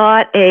had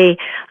bought a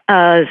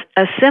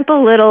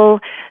simple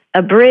little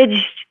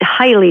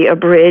highly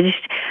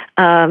abridged,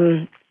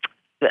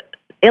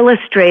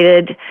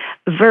 illustrated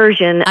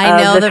version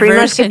of the Three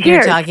version Musketeers.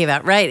 you're talking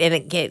about, right?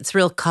 And it's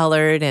real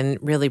colored and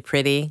really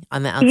pretty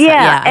on the outside.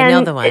 Yeah, I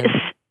know the one.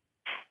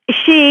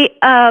 She,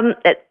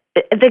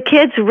 the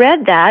kids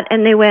read that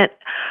and they went,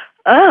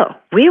 "Oh,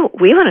 we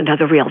want to know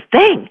the real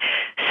thing."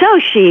 So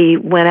she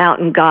went out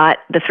and got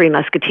the Three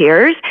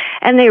Musketeers,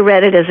 and they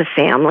read it as a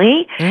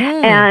family,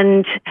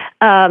 and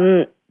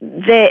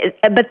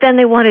but then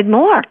they wanted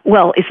more.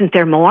 Well, isn't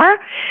there more?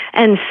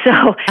 And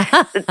so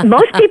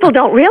most people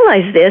don't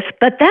realize this,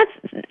 but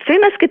Three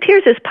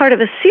Musketeers is part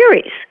of a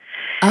series.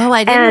 Oh,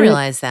 I didn't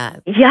realize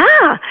that.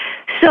 Yeah.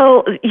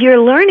 So you're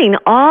learning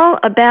all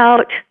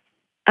about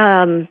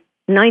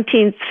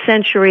 19th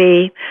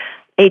century,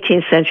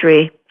 18th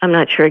century, I'm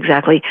not sure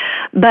exactly,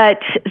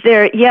 but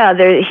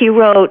he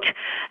wrote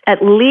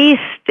at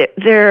least,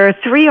 there are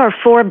 3 or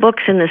 4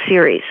 books in the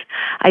series.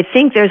 I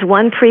think there's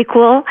one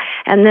prequel,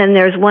 and then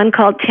there's one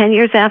called 10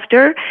 Years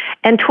After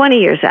and 20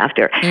 Years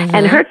After. Mm-hmm.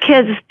 And her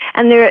kids,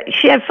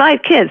 she had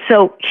 5 kids,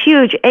 so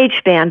huge age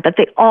span, but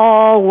they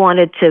all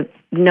wanted to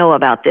know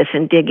about this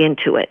and dig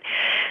into it.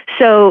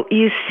 So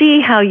you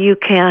see how you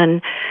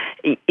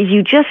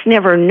just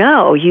never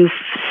know. You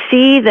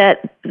see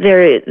that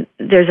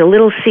there's a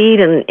little seed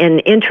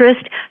and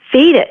interest.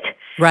 Feed it.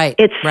 Right.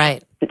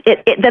 Right.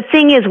 The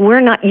thing is, we're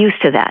not used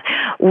to that.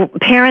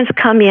 Parents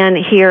come in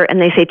here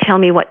and they say, "Tell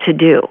me what to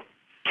do,"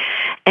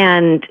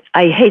 and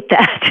I hate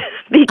that.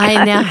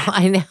 I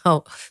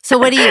know.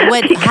 So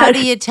how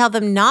do you tell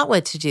them not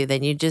what to do?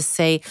 Then you just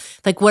say,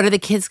 like, what are the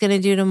kids going to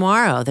do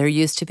tomorrow? They're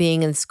used to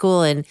being in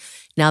school and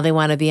now they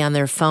want to be on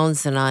their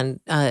phones and on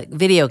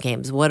video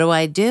games. What do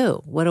I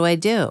do?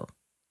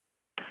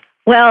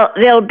 Well,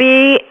 there'll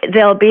be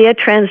a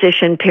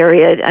transition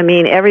period. I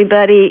mean,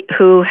 everybody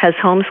who has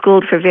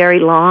homeschooled for very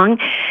long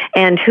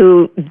and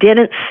who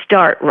didn't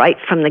start right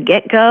from the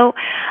get-go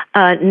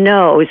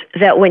knows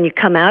that when you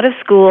come out of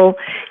school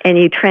and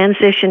you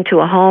transition to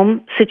a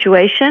home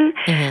situation,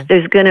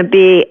 there's going to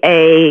be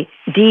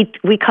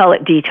we call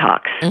it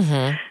detox.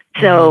 Mm-hmm.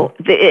 So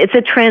it's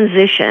a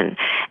transition,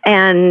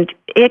 and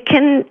it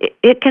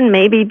can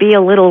maybe be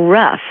a little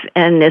rough,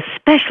 and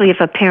especially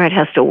if a parent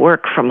has to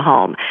work from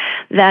home,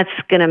 that's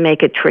going to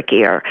make it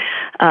trickier.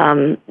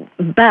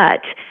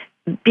 But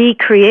be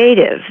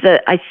creative.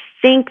 I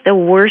think the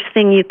worst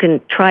thing you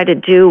can try to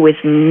do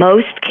with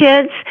most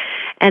kids,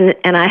 and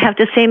I have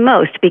to say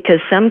most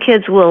because some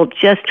kids will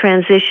just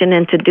transition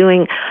into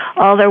doing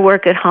all their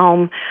work at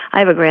home. I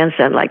have a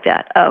grandson like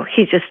that. Oh,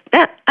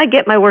 I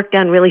get my work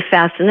done really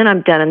fast and then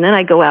I'm done and then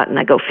I go out and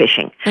I go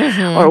fishing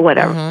or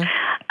whatever.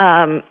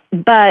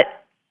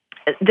 But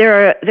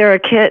there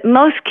are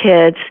most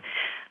kids,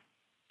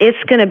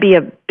 it's going to be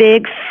a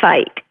big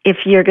fight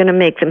if you're going to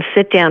make them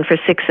sit down for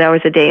 6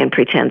 hours a day and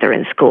pretend they're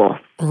in school.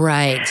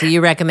 Right. So you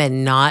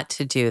recommend not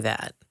to do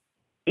that.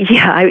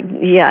 Yeah,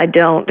 I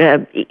don't.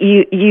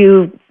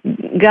 You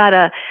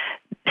gotta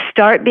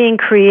start being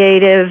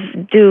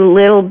creative, do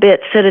little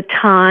bits at a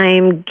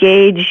time,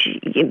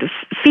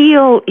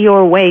 feel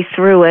your way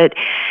through it,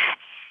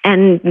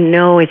 and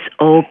know it's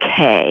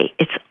okay.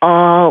 It's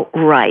all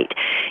right.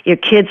 Your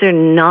kids are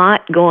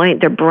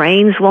their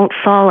brains won't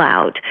fall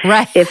out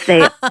if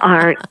they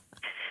aren't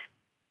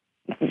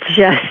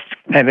just...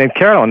 And then,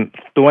 Carolyn,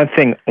 the one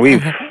thing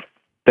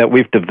that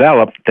we've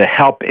developed to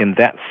help in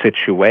that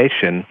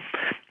situation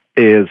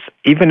is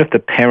even if the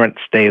parent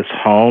stays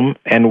home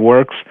and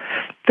works,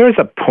 there's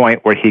a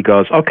point where he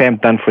goes, "Okay, I'm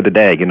done for the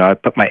day. I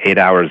put my 8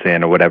 hours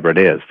in or whatever it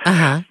is."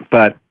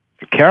 But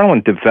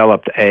Carolyn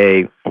developed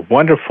a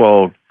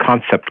wonderful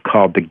concept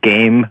called the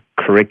game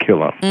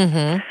curriculum.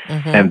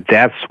 And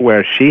that's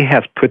where she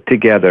has put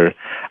together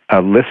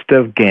a list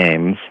of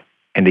games,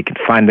 and you can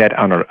find that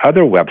on her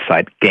other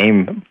website,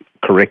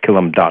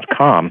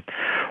 gamecurriculum.com,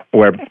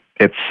 where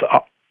it's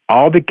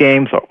all the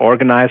games are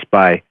organized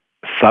by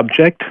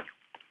subject,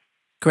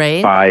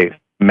 Great. by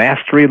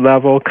mastery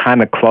level,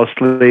 kind of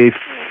closely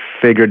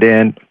figured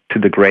in to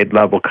the grade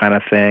level kind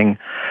of thing.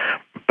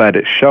 But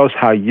it shows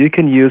how you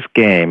can use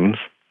games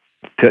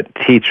to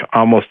teach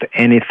almost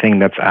anything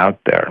that's out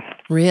there.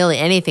 Really,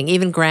 anything,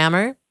 even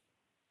grammar?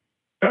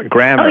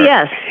 Grammar, Oh,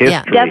 yes.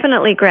 history,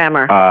 Definitely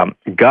grammar.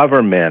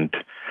 government,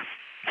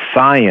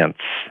 science,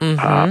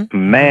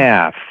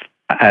 math,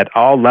 at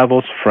all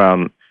levels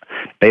from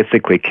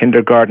basically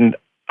kindergarten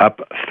up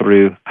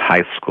through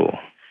high school.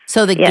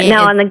 So the Yeah, game.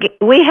 now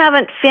we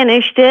haven't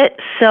finished it,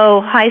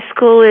 so high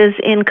school is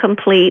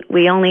incomplete.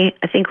 I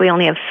think we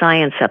only have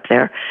science up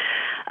there,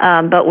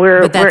 but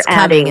but that's we're coming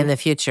adding. in the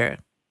future.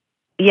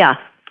 Yeah,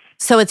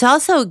 So it's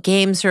also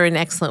games are an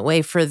excellent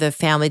way for the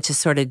family to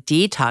sort of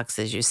detox,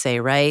 as you say,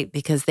 right?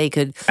 Because they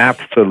could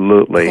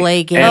Absolutely.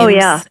 play games. Oh,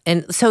 yeah.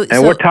 And so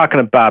we're talking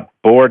about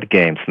board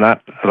games,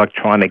 not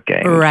electronic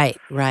games. right.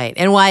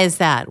 And why is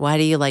that? Why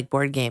do you like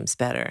board games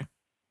better?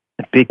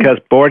 Because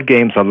board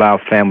games allow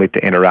family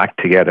to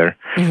interact together.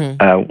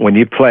 When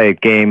you play a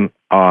game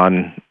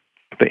on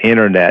the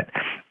internet,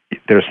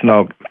 there's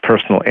no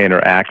personal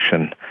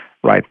interaction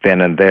right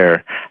then and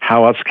there.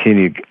 How else can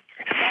you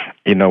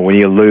when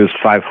you lose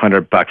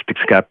 $500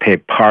 because you got to pay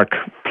Park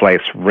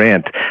Place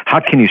rent, how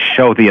can you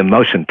show the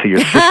emotion to your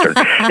sister?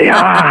 You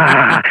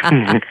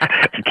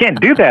can't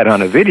do that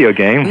on a video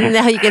game.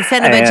 No, you can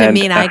send a bunch of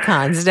mean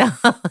icons. No.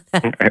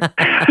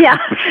 yeah,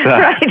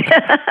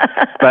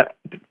 right. But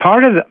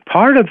part of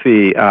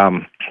the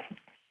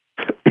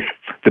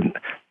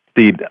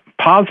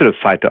positive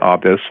side to all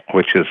this,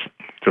 which is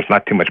there's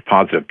not too much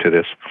positive to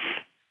this.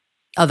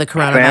 Oh, the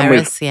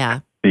coronavirus,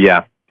 yeah.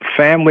 Yeah,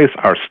 families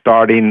are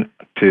starting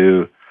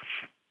to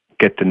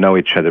get to know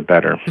each other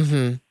better.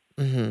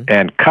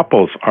 And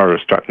couples are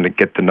starting to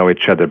get to know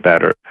each other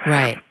better.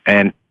 Right.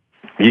 And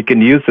you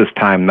can use this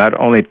time not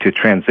only to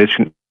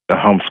transition the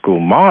homeschool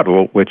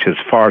model, which is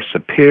far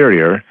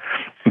superior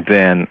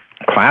than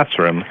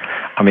classroom.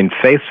 I mean,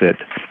 face it,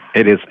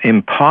 it is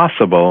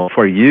impossible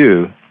for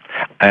you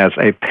as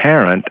a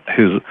parent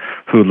who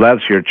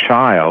loves your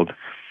child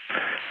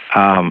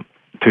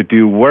to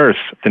do worse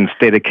than the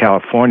state of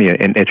California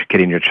in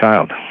educating your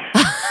child.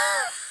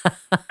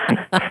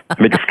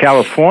 Because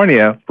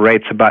California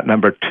rates about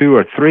number 2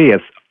 or 3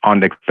 as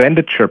on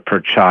expenditure per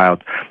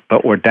child,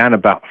 but we're down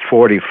about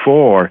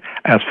 44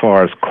 as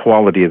far as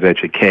quality of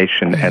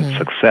education and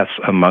success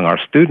among our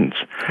students.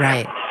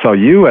 Right. So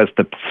you as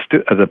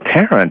the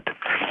parent,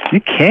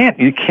 you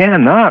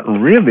cannot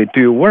really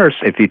do worse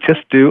if you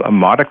just do a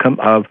modicum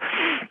of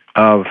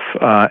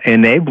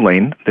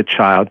enabling the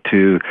child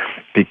to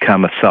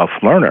become a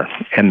self-learner.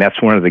 And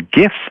that's one of the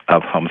gifts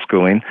of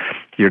homeschooling.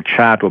 Your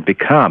child will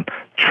become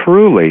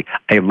truly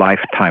a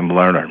lifetime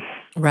learner.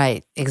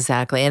 Right,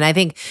 exactly. And I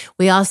think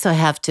we also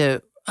have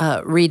to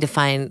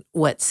redefine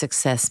what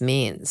success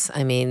means.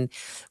 I mean,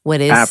 what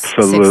is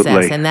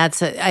success? And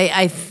that's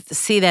I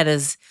see that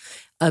as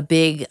a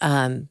big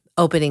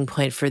opening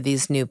point for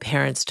these new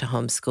parents to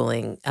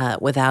homeschooling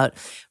without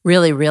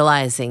really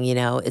realizing,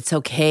 it's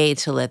okay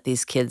to let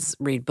these kids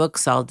read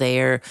books all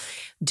day or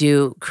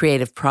do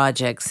creative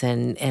projects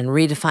and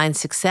redefine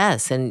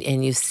success.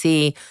 And you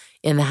see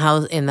in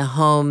the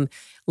home,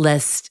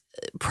 less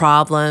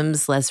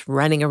problems, less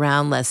running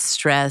around, less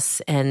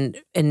stress, and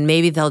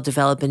maybe they'll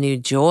develop a new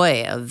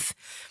joy of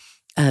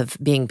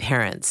being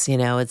parents.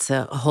 It's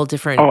a whole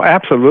different. Oh,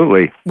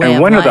 absolutely. And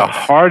one of the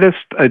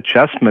hardest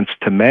adjustments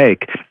to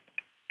make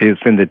is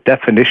in the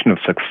definition of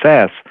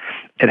success.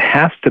 It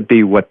has to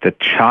be what the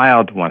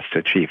child wants to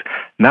achieve,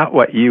 not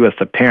what you as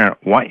the parent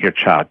want your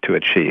child to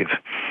achieve.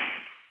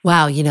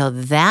 Wow,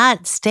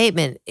 that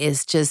statement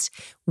is just,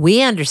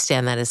 we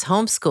understand that as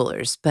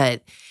homeschoolers,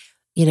 but,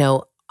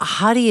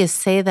 how do you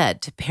say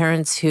that to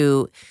parents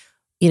who,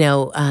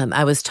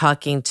 I was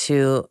talking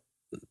to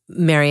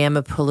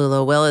Mariema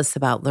Palula Willis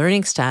about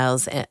learning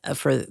styles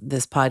for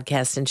this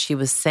podcast, and she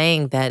was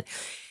saying that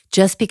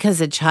just because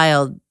a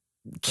child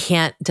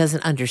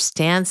doesn't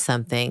understand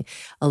something,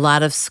 a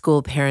lot of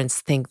school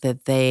parents think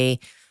that they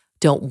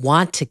don't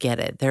want to get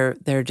it.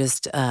 They're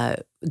just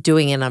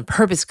doing it on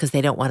purpose because they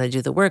don't want to do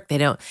the work.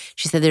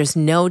 She said there's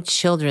no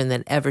children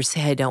that ever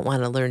say, I don't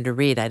want to learn to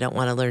read. I don't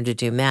want to learn to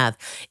do math.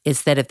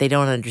 It's that if they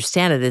don't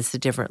understand it, it's a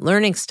different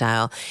learning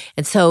style.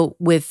 And so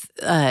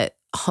and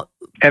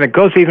it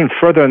goes even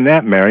further than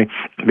that, Mary,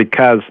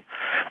 because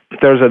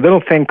there's a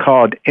little thing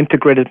called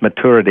integrated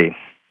maturity.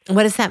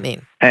 What does that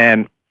mean?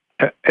 And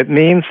it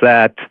means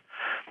that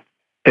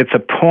it's a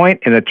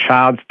point in a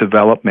child's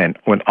development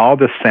when all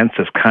the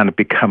senses kind of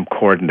become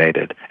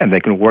coordinated and they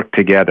can work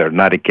together,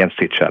 not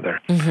against each other.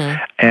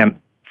 And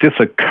this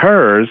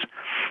occurs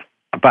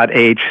about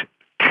age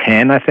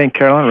 10, I think,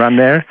 Carolyn, around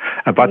there,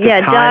 about the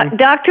time.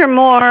 Dr.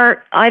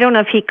 Moore, I don't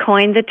know if he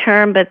coined the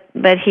term,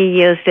 but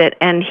he used it,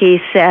 and he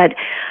said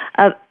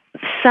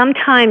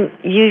sometime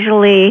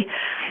usually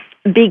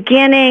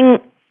beginning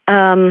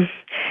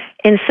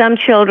in some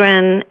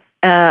children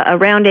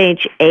around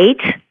age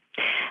 8,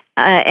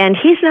 and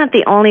he's not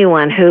the only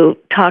one who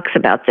talks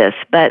about this,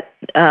 but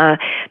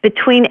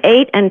between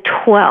 8 and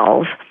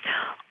 12,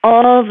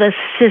 all the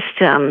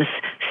systems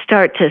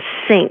start to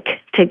sync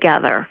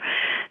together.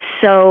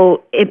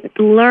 So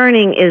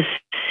learning is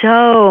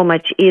so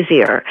much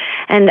easier.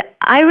 And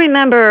I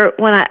remember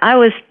when I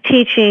was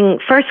teaching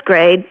first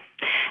grade,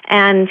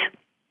 and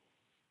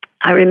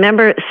I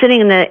remember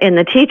sitting in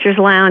the teacher's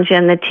lounge,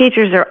 and the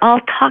teachers are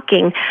all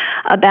talking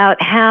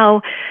about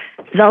how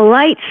the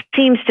light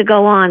seems to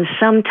go on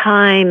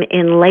sometime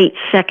in late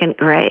second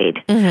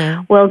grade.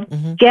 Mm-hmm. Well,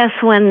 guess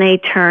when they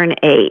turn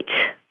 8?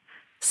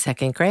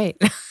 Second grade.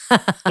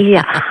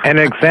 Yeah. An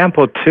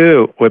example,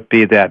 too, would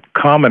be that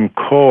Common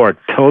Core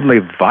totally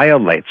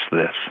violates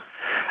this.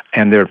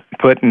 And they're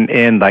putting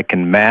in, like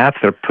in math,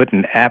 they're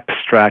putting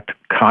abstract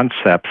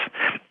concepts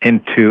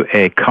into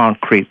a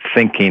concrete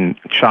thinking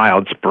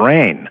child's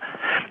brain.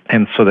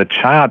 And so the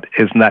child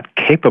is not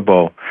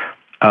capable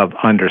of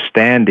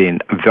understanding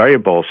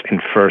variables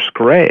in first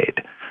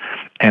grade.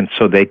 And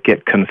so they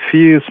get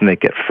confused and they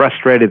get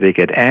frustrated, they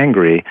get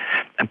angry.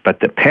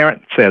 But the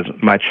parent says,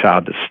 my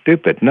child is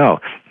stupid. No,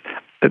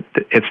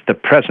 it's the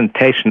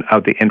presentation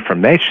of the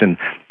information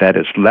that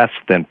is less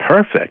than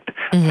perfect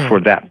for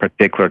that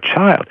particular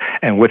child.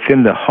 And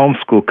within the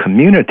homeschool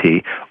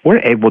community, we're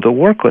able to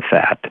work with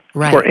that.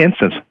 Right. For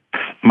instance,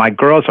 my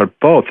girls are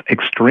both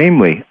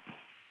extremely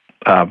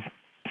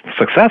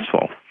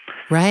successful.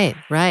 Right,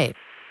 right.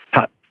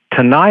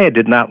 Tanaya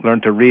did not learn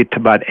to read to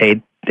about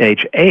age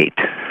 8.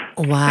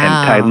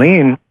 Wow.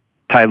 And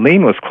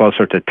Tylene was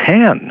closer to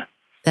 10.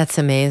 That's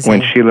amazing.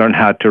 When she learned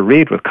how to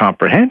read with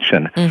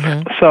comprehension.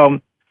 Mm-hmm. So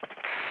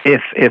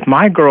if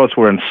my girls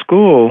were in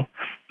school,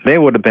 they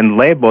would have been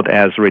labeled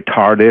as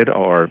retarded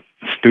or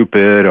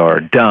stupid or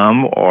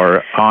dumb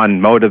or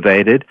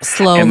unmotivated.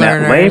 Slow and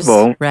learners. That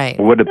label right.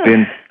 would have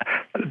been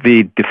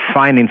the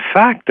defining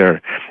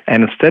factor.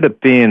 And instead of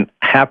being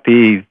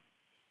happy,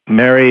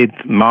 married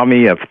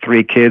mommy of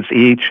 3 kids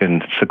each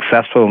and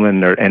successful in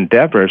their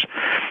endeavors,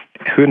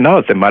 who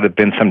knows? It might have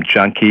been some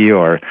junkie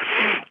or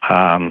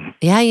I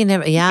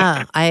totally.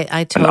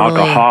 An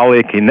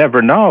alcoholic. You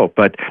never know.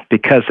 But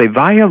because they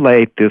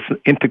violate this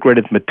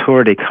integrated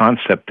maturity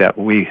concept that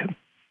we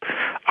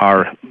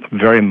are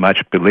very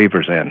much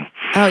believers in.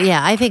 Oh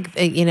yeah, I think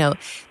the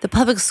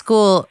public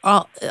school,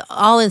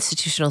 all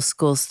institutional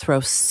schools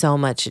throw so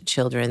much at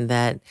children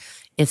that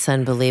it's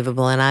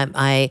unbelievable. And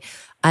I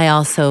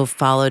also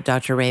followed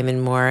Dr.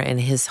 Raymond Moore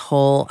and his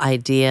whole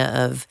idea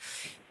of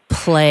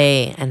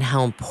play and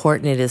how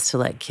important it is to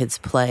let kids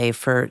play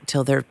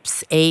till they're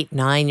 8,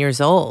 9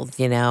 years old,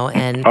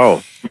 and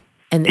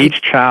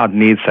each child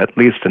needs at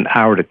least an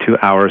hour to 2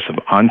 hours of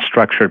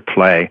unstructured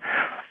play,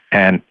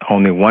 and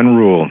only one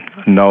rule: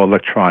 no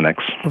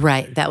electronics.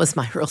 Right, that was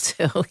my rule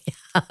too. Yeah.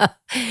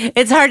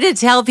 It's hard to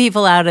tell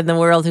people out in the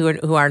world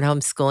who aren't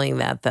homeschooling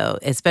that, though,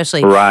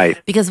 especially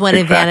because one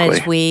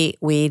advantage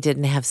we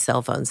didn't have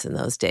cell phones in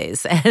those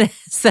days, and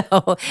so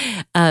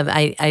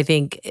I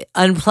think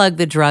Unplug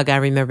the Drug. I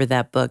remember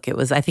that book.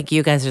 I think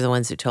you guys are the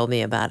ones who told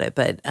me about it,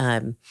 but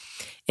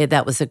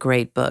that was a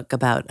great book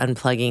about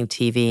unplugging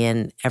TV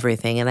and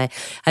everything. And I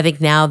think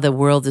now the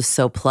world is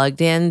so plugged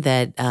in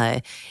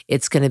that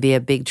it's going to be a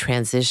big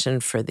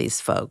transition for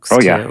these folks.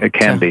 It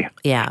can be.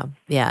 Yeah.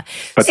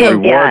 But the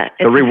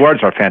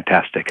rewards are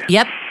fantastic.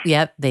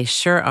 Yep, they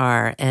sure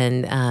are.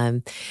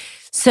 And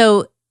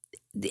so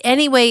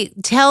anyway,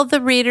 tell the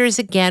readers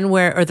again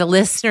or the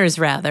listeners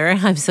rather,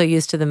 I'm so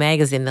used to the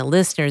magazine, the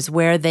listeners,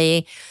 where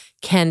they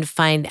can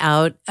find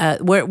out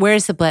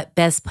where's the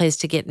best place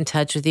to get in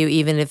touch with you,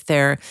 even if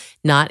they're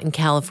not in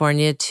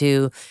California,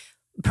 to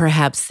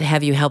perhaps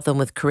have you help them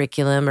with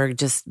curriculum or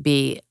just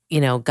be,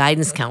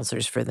 guidance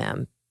counselors for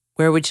them.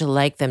 Where would you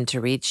like them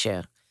to reach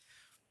you?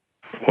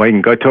 Well, you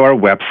can go to our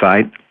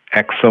website,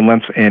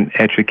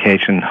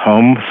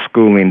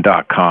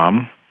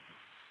 excellenceineducationhomeschooling.com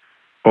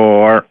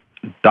or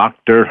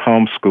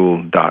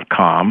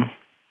drhomeschool.com.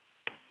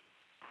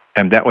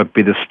 And that would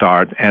be the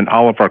start. And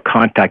all of our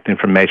contact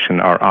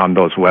information are on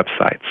those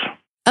websites.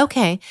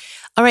 Okay.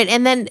 All right.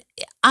 And then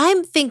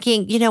I'm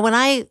thinking, when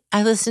I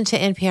listen to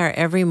NPR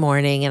every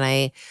morning and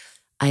I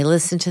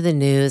listen to the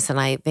news and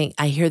I think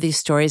I hear these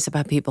stories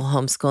about people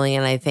homeschooling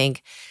and I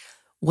think,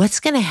 what's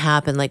going to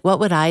happen? Like, what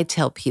would I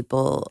tell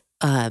people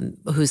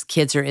whose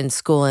kids are in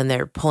school and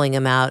they're pulling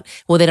them out?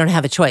 Well, they don't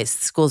have a choice.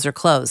 Schools are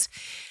closed.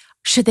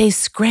 Should they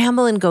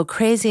scramble and go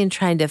crazy and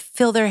trying to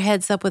fill their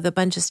heads up with a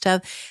bunch of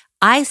stuff?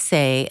 I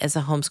say, as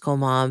a homeschool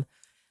mom,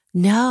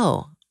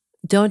 no,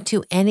 don't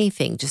do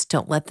anything. Just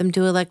don't let them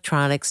do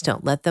electronics.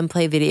 Don't let them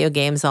play video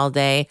games all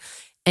day,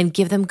 and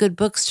give them good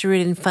books to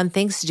read and fun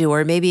things to do,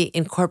 or maybe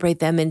incorporate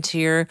them into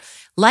your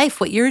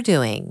life, what you're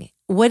doing.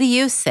 What do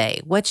you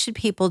say? What should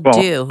people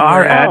do?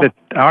 Our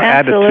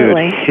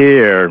attitude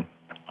here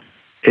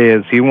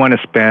is you want to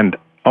spend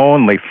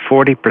only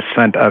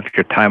 40% of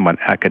your time on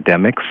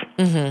academics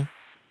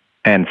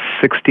and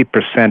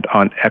 60%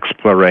 on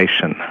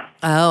exploration.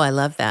 Oh, I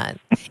love that.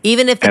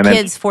 Even if the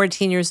kid's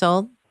 14 years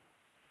old?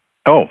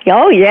 Oh,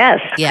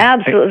 yes,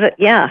 absolutely.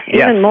 Yeah,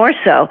 even more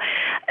so.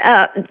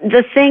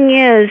 The thing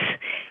is,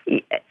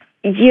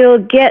 you'll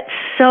get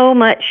so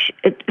much.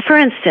 For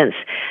instance,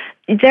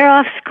 they're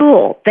off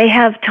school. They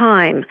have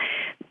time.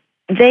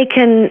 They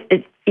can.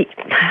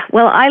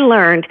 Well, I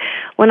learned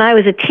when I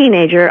was a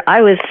teenager,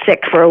 I was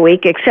sick for a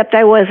week, except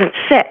I wasn't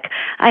sick.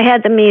 I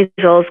had the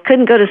measles,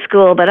 couldn't go to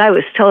school, but I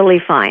was totally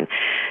fine.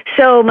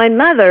 So my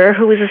mother,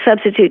 who was a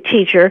substitute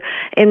teacher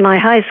in my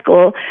high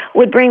school,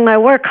 would bring my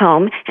work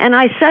home, and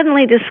I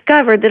suddenly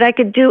discovered that I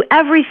could do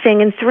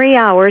everything in 3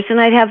 hours,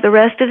 and I'd have the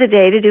rest of the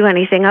day to do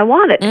anything I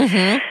wanted.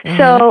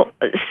 So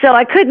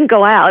I couldn't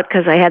go out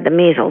because I had the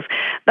measles,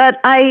 but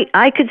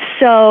I could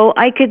sew,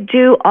 I could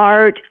do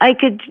art, I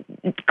could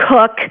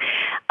cook,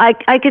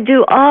 I could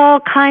do all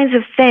kinds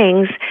of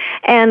things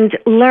and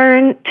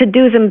learn to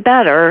do them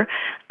better,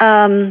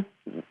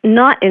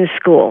 not in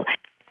school.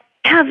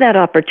 Have that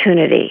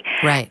opportunity.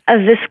 Right.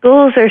 The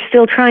schools are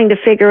still trying to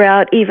figure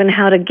out even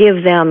how to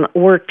give them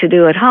work to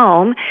do at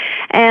home.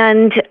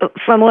 And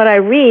from what I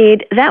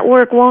read, that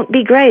work won't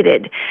be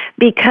graded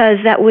because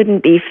that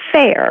wouldn't be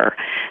fair.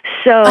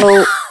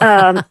 So,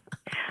 I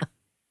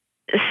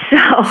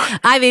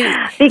mean,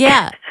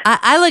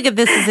 I look at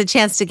this as a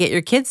chance to get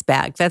your kids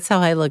back. That's how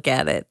I look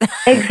at it.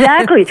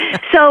 Exactly.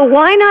 So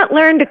why not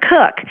learn to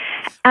cook?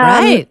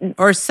 Right.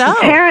 Or sew.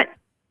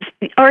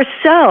 Or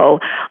sew,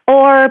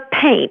 or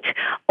paint,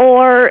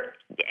 or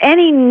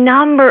any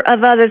number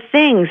of other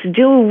things.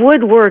 Do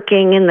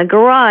woodworking in the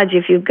garage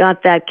if you've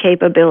got that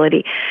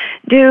capability.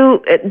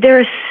 There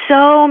are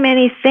so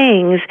many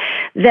things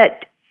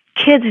that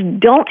kids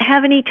don't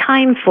have any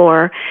time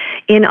for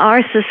in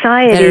our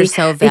society. They're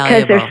so valuable.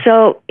 Because they're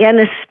so, and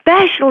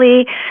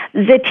especially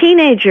the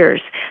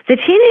teenagers. The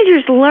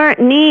teenagers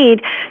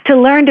need to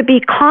learn to be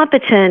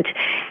competent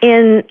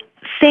in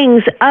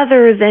things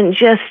other than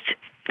just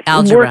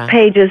algebra. Work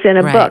pages in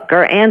a book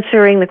or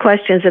answering the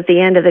questions at the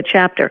end of the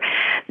chapter.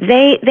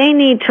 They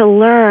need to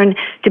learn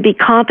to be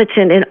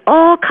competent in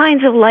all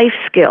kinds of life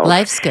skills.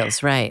 Life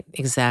skills, right.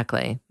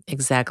 Exactly.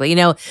 You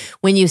know,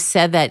 when you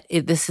said that,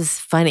 this is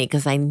funny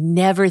because I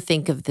never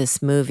think of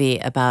this movie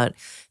about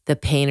the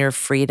painter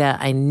Frida.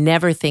 I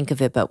never think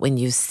of it, but when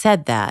you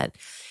said that,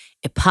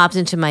 it popped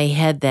into my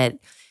head that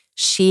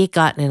she had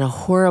gotten in a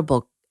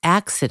horrible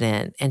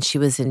accident and she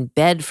was in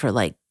bed for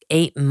like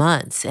 8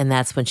 months, and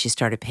that's when she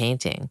started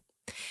painting.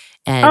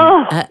 And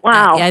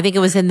wow. I think it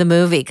was in the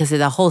movie because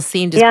the whole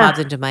scene just popped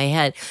into my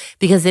head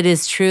because it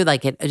is true.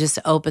 Like it just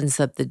opens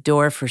up the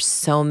door for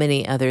so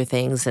many other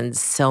things and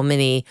so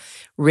many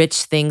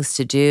rich things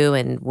to do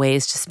and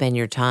ways to spend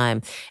your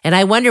time. And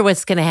I wonder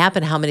what's going to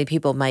happen, how many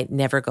people might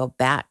never go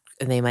back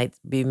and they might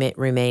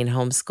remain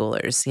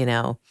homeschoolers, you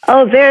know?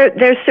 Oh,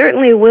 there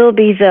certainly will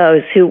be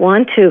those who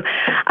want to.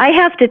 I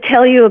have to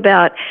tell you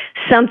about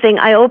something.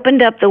 I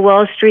opened up the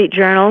Wall Street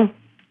Journal,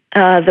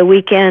 the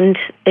weekend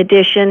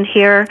edition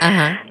here,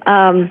 and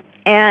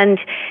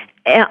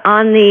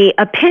on the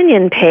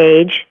opinion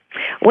page,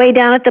 way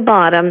down at the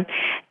bottom,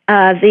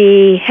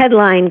 the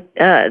headline,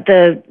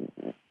 the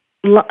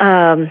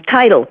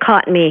title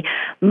caught me,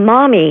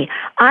 "Mommy,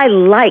 I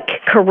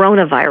like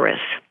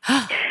coronavirus."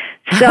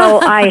 So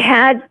I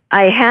had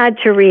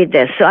to read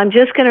this. So I'm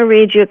just going to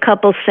read you a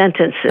couple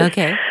sentences.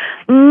 Okay.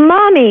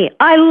 "Mommy,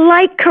 I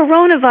like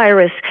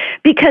coronavirus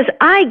because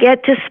I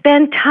get to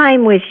spend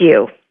time with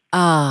you."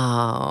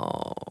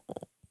 Oh,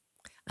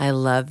 I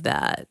love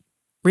that.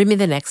 Read me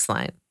the next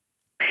line.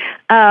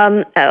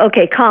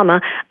 Okay,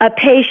 comma. "A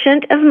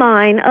patient of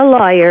mine, a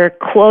lawyer,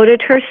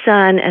 quoted her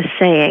son as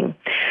saying,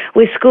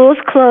 'With schools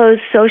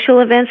closed,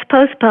 social events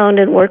postponed,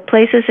 and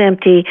workplaces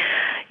empty,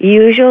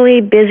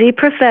 usually busy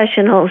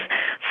professionals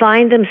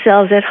find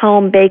themselves at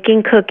home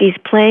baking cookies,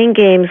 playing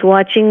games,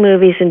 watching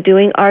movies, and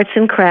doing arts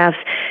and crafts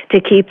to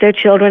keep their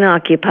children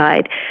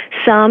occupied.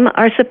 Some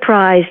are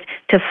surprised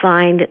to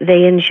find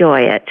they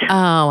enjoy it.'"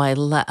 Oh,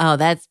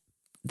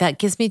 that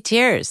gives me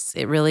tears.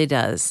 It really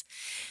does.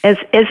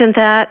 Isn't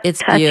that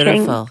touching?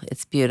 Beautiful.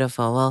 It's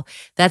beautiful. Well,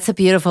 that's a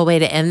beautiful way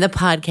to end the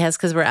podcast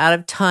because we're out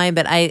of time.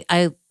 But I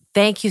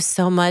thank you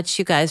so much,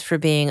 you guys, for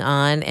being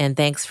on, and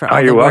thanks for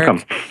all the work. You're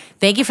welcome.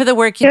 Thank you for the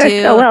work you do.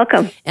 You're so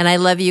welcome. And I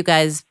love you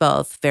guys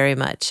both very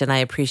much, and I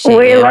appreciate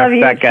We you. love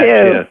you Back at too.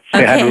 you.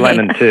 Say hi to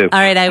Lennon too. All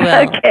right, I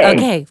will.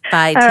 Okay,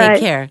 bye. All Take right.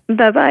 care.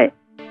 Bye-bye.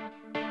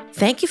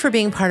 Thank you for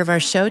being part of our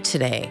show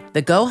today.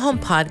 The Go Home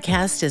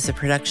Podcast is a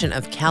production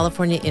of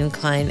California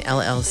Incline,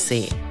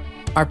 LLC.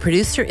 Our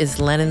producer is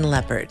Lennon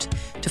Leppert.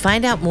 To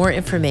find out more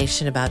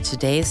information about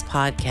today's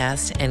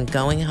podcast and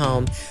going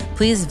home,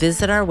 please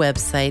visit our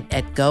website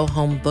at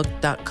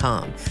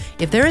gohomebook.com.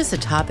 If there is a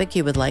topic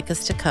you would like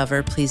us to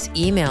cover, please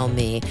email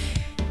me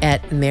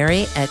at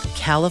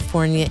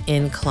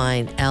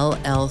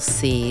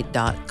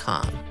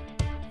mary@californiainclinellc.com.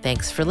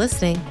 Thanks for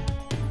listening.